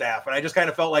on the staff. And I just kind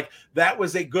of felt like that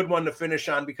was a good one to finish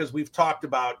on because we've talked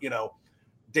about,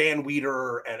 Dan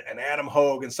Weeder and Adam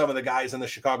Hogue and some of the guys in the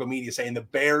Chicago media saying the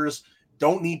Bears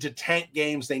don't need to tank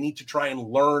games. They need to try and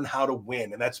learn how to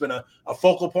win. And that's been a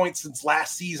focal point since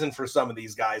last season for some of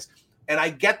these guys. And I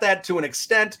get that to an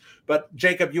extent, but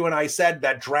Jacob, you and I said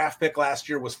that draft pick last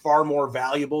year was far more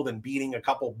valuable than beating a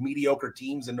couple mediocre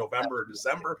teams in November or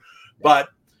December. But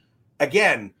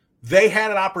again, they had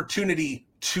an opportunity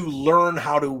to learn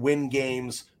how to win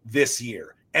games this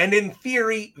year. And in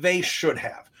theory, they should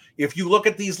have. If you look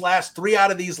at these last 3 out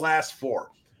of these last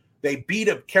 4, they beat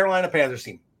a Carolina Panthers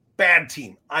team. Bad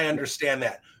team. I understand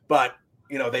that. But,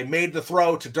 they made the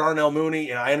throw to Darnell Mooney.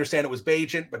 And I understand it was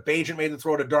Bagent, but Bagent made the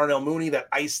throw to Darnell Mooney that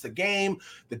iced the game.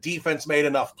 The defense made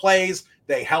enough plays.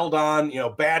 They held on,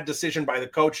 bad decision by the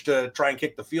coach to try and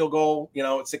kick the field goal, at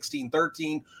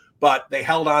 16-13. But they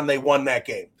held on. They won that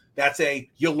game. That's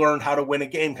you learned how to win a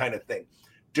game kind of thing.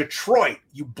 Detroit,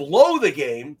 you blow the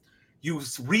game, you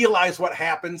realize what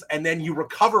happens, and then you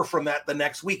recover from that the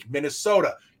next week.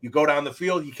 Minnesota, you go down the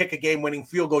field, you kick a game-winning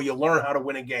field goal, you learn how to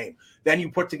win a game. Then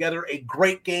you put together a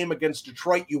great game against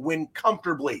Detroit, you win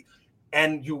comfortably,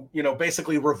 and you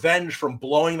basically revenge from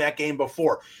blowing that game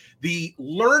before. The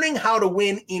learning how to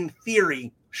win in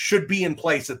theory should be in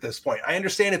place at this point. I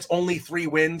understand it's only 3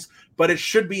 wins, but it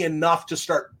should be enough to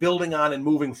start building on and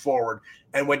moving forward.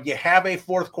 And when you have a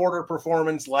 4th quarter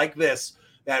performance like this,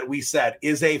 that we said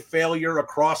is a failure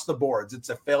across the boards. It's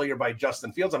a failure by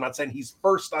Justin Fields. I'm not saying he's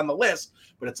first on the list,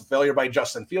 but it's a failure by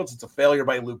Justin Fields. It's a failure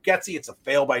by Luke Getsy. It's a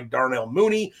fail by Darnell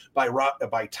Mooney, by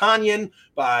Tanyan,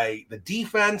 by the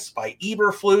defense, by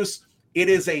Eberflus. It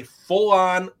is a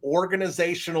full-on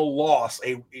organizational loss,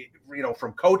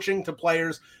 from coaching to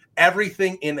players,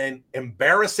 everything in an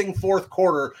embarrassing 4th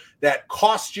quarter that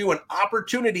cost you an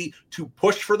opportunity to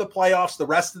push for the playoffs the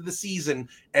rest of the season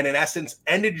and in essence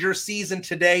ended your season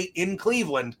today in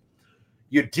Cleveland.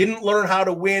 You didn't learn how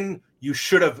to win. You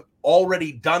should have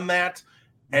already done that.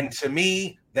 And to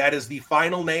me, that is the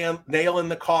final nail in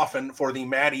the coffin for the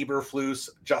Matt Eberflus,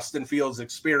 Justin Fields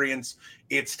experience.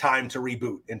 It's time to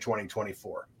reboot in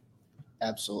 2024.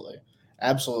 Absolutely.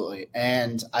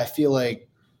 And I feel like,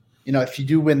 if you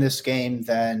do win this game,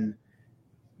 then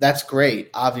that's great.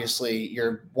 Obviously,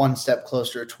 you're one step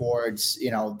closer towards,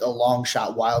 the long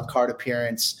shot wild card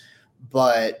appearance.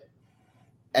 But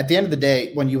at the end of the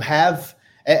day, when you have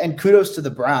 – and kudos to the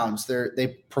Browns,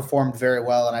 they performed very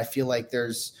well, and I feel like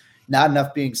there's not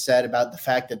enough being said about the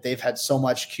fact that they've had so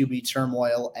much QB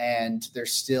turmoil and they're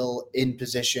still in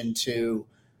position to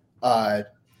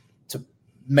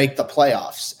make the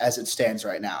playoffs as it stands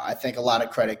right now. I think a lot of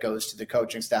credit goes to the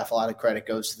coaching staff. A lot of credit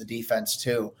goes to the defense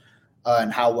too,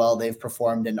 and how well they've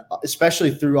performed, and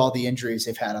especially through all the injuries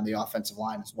they've had on the offensive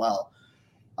line as well.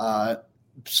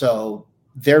 So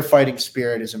their fighting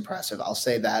spirit is impressive. I'll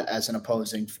say that as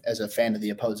a fan of the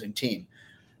opposing team.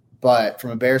 But from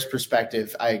a Bears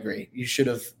perspective, I agree. You should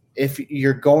have,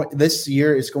 this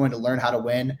year is going to learn how to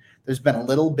win. There's been a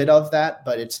little bit of that,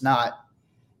 but it's not,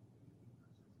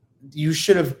 you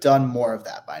should have done more of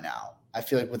that by now. I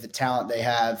feel like with the talent they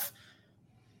have,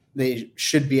 they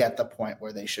should be at the point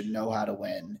where they should know how to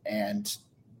win. And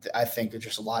I think that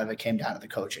just a lot of it came down to the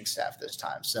coaching staff this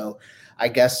time. So I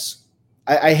guess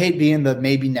I hate being the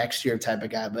maybe next year type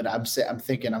of guy, but I'm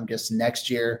thinking next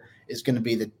year is going to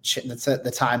be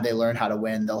the time they learn how to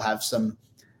win. They'll have some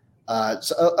a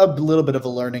little bit of a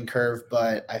learning curve,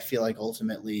 but I feel like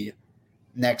ultimately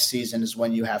next season is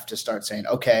when you have to start saying,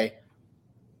 okay,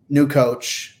 new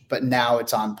coach, but now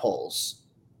it's on polls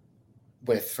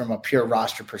from a pure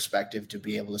roster perspective to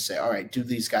be able to say, all right, do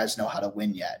these guys know how to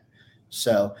win yet?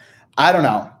 So I don't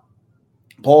know.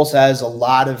 Poles has a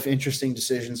lot of interesting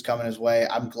decisions coming his way.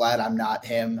 I'm glad I'm not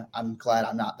him. I'm glad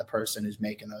I'm not the person who's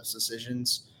making those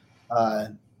decisions.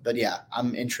 But yeah,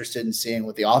 I'm interested in seeing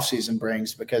what the offseason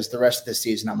brings, because the rest of the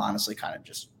season, I'm honestly kind of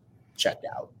just checked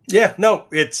out. Yeah, no,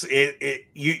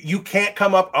 you can't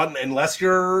come up unless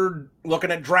you're looking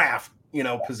at draft,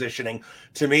 positioning.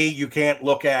 To me, you can't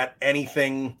look at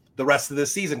anything the rest of the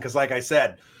season, because like I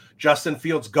said, Justin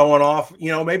Fields going off,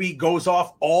 maybe he goes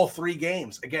off all 3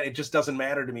 games. Again, it just doesn't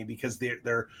matter to me, because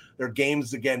they're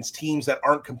games against teams that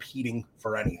aren't competing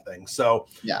for anything. So,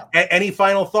 yeah. Any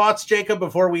final thoughts, Jacob,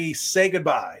 before we say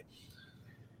goodbye?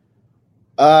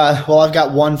 Well, I've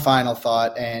got one final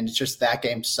thought, and it's just that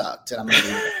game sucked, and I'm going to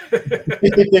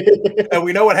leave it. And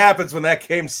we know what happens when that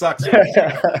game sucks. All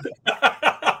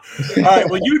right,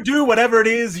 well, you do whatever it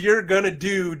is you're going to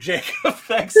do, Jacob.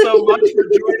 Thanks so much for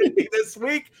joining me this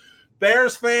week.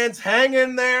 Bears fans, hang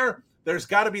in there. There's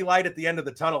got to be light at the end of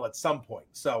the tunnel at some point.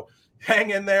 So hang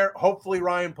in there. Hopefully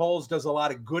Ryan Poles does a lot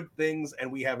of good things,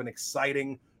 and we have an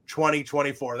exciting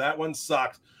 2024. That one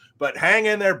sucked, but hang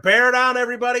in there. Bear down,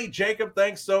 everybody. Jacob,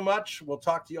 thanks so much. We'll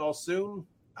talk to you all soon.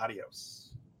 Adios.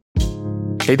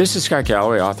 Hey, this is Scott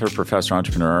Galloway, author, professor,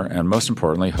 entrepreneur, and most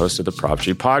importantly, host of the Prop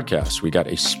G podcast. We got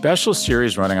a special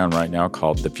series running on right now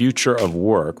called The Future of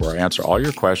Work, where I answer all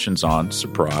your questions on,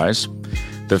 surprise,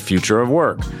 the future of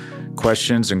work.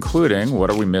 Questions including, what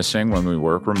are we missing when we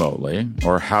work remotely?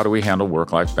 Or how do we handle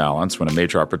work-life balance when a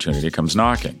major opportunity comes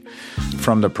knocking?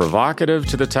 From the provocative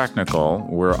to the technical,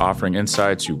 we're offering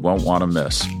insights you won't want to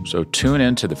miss. So tune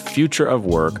in to The Future of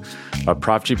Work, a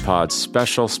Prop G Pod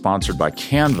special sponsored by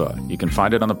Canva. You can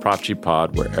find it on the Prop G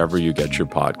Pod wherever you get your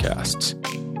podcasts.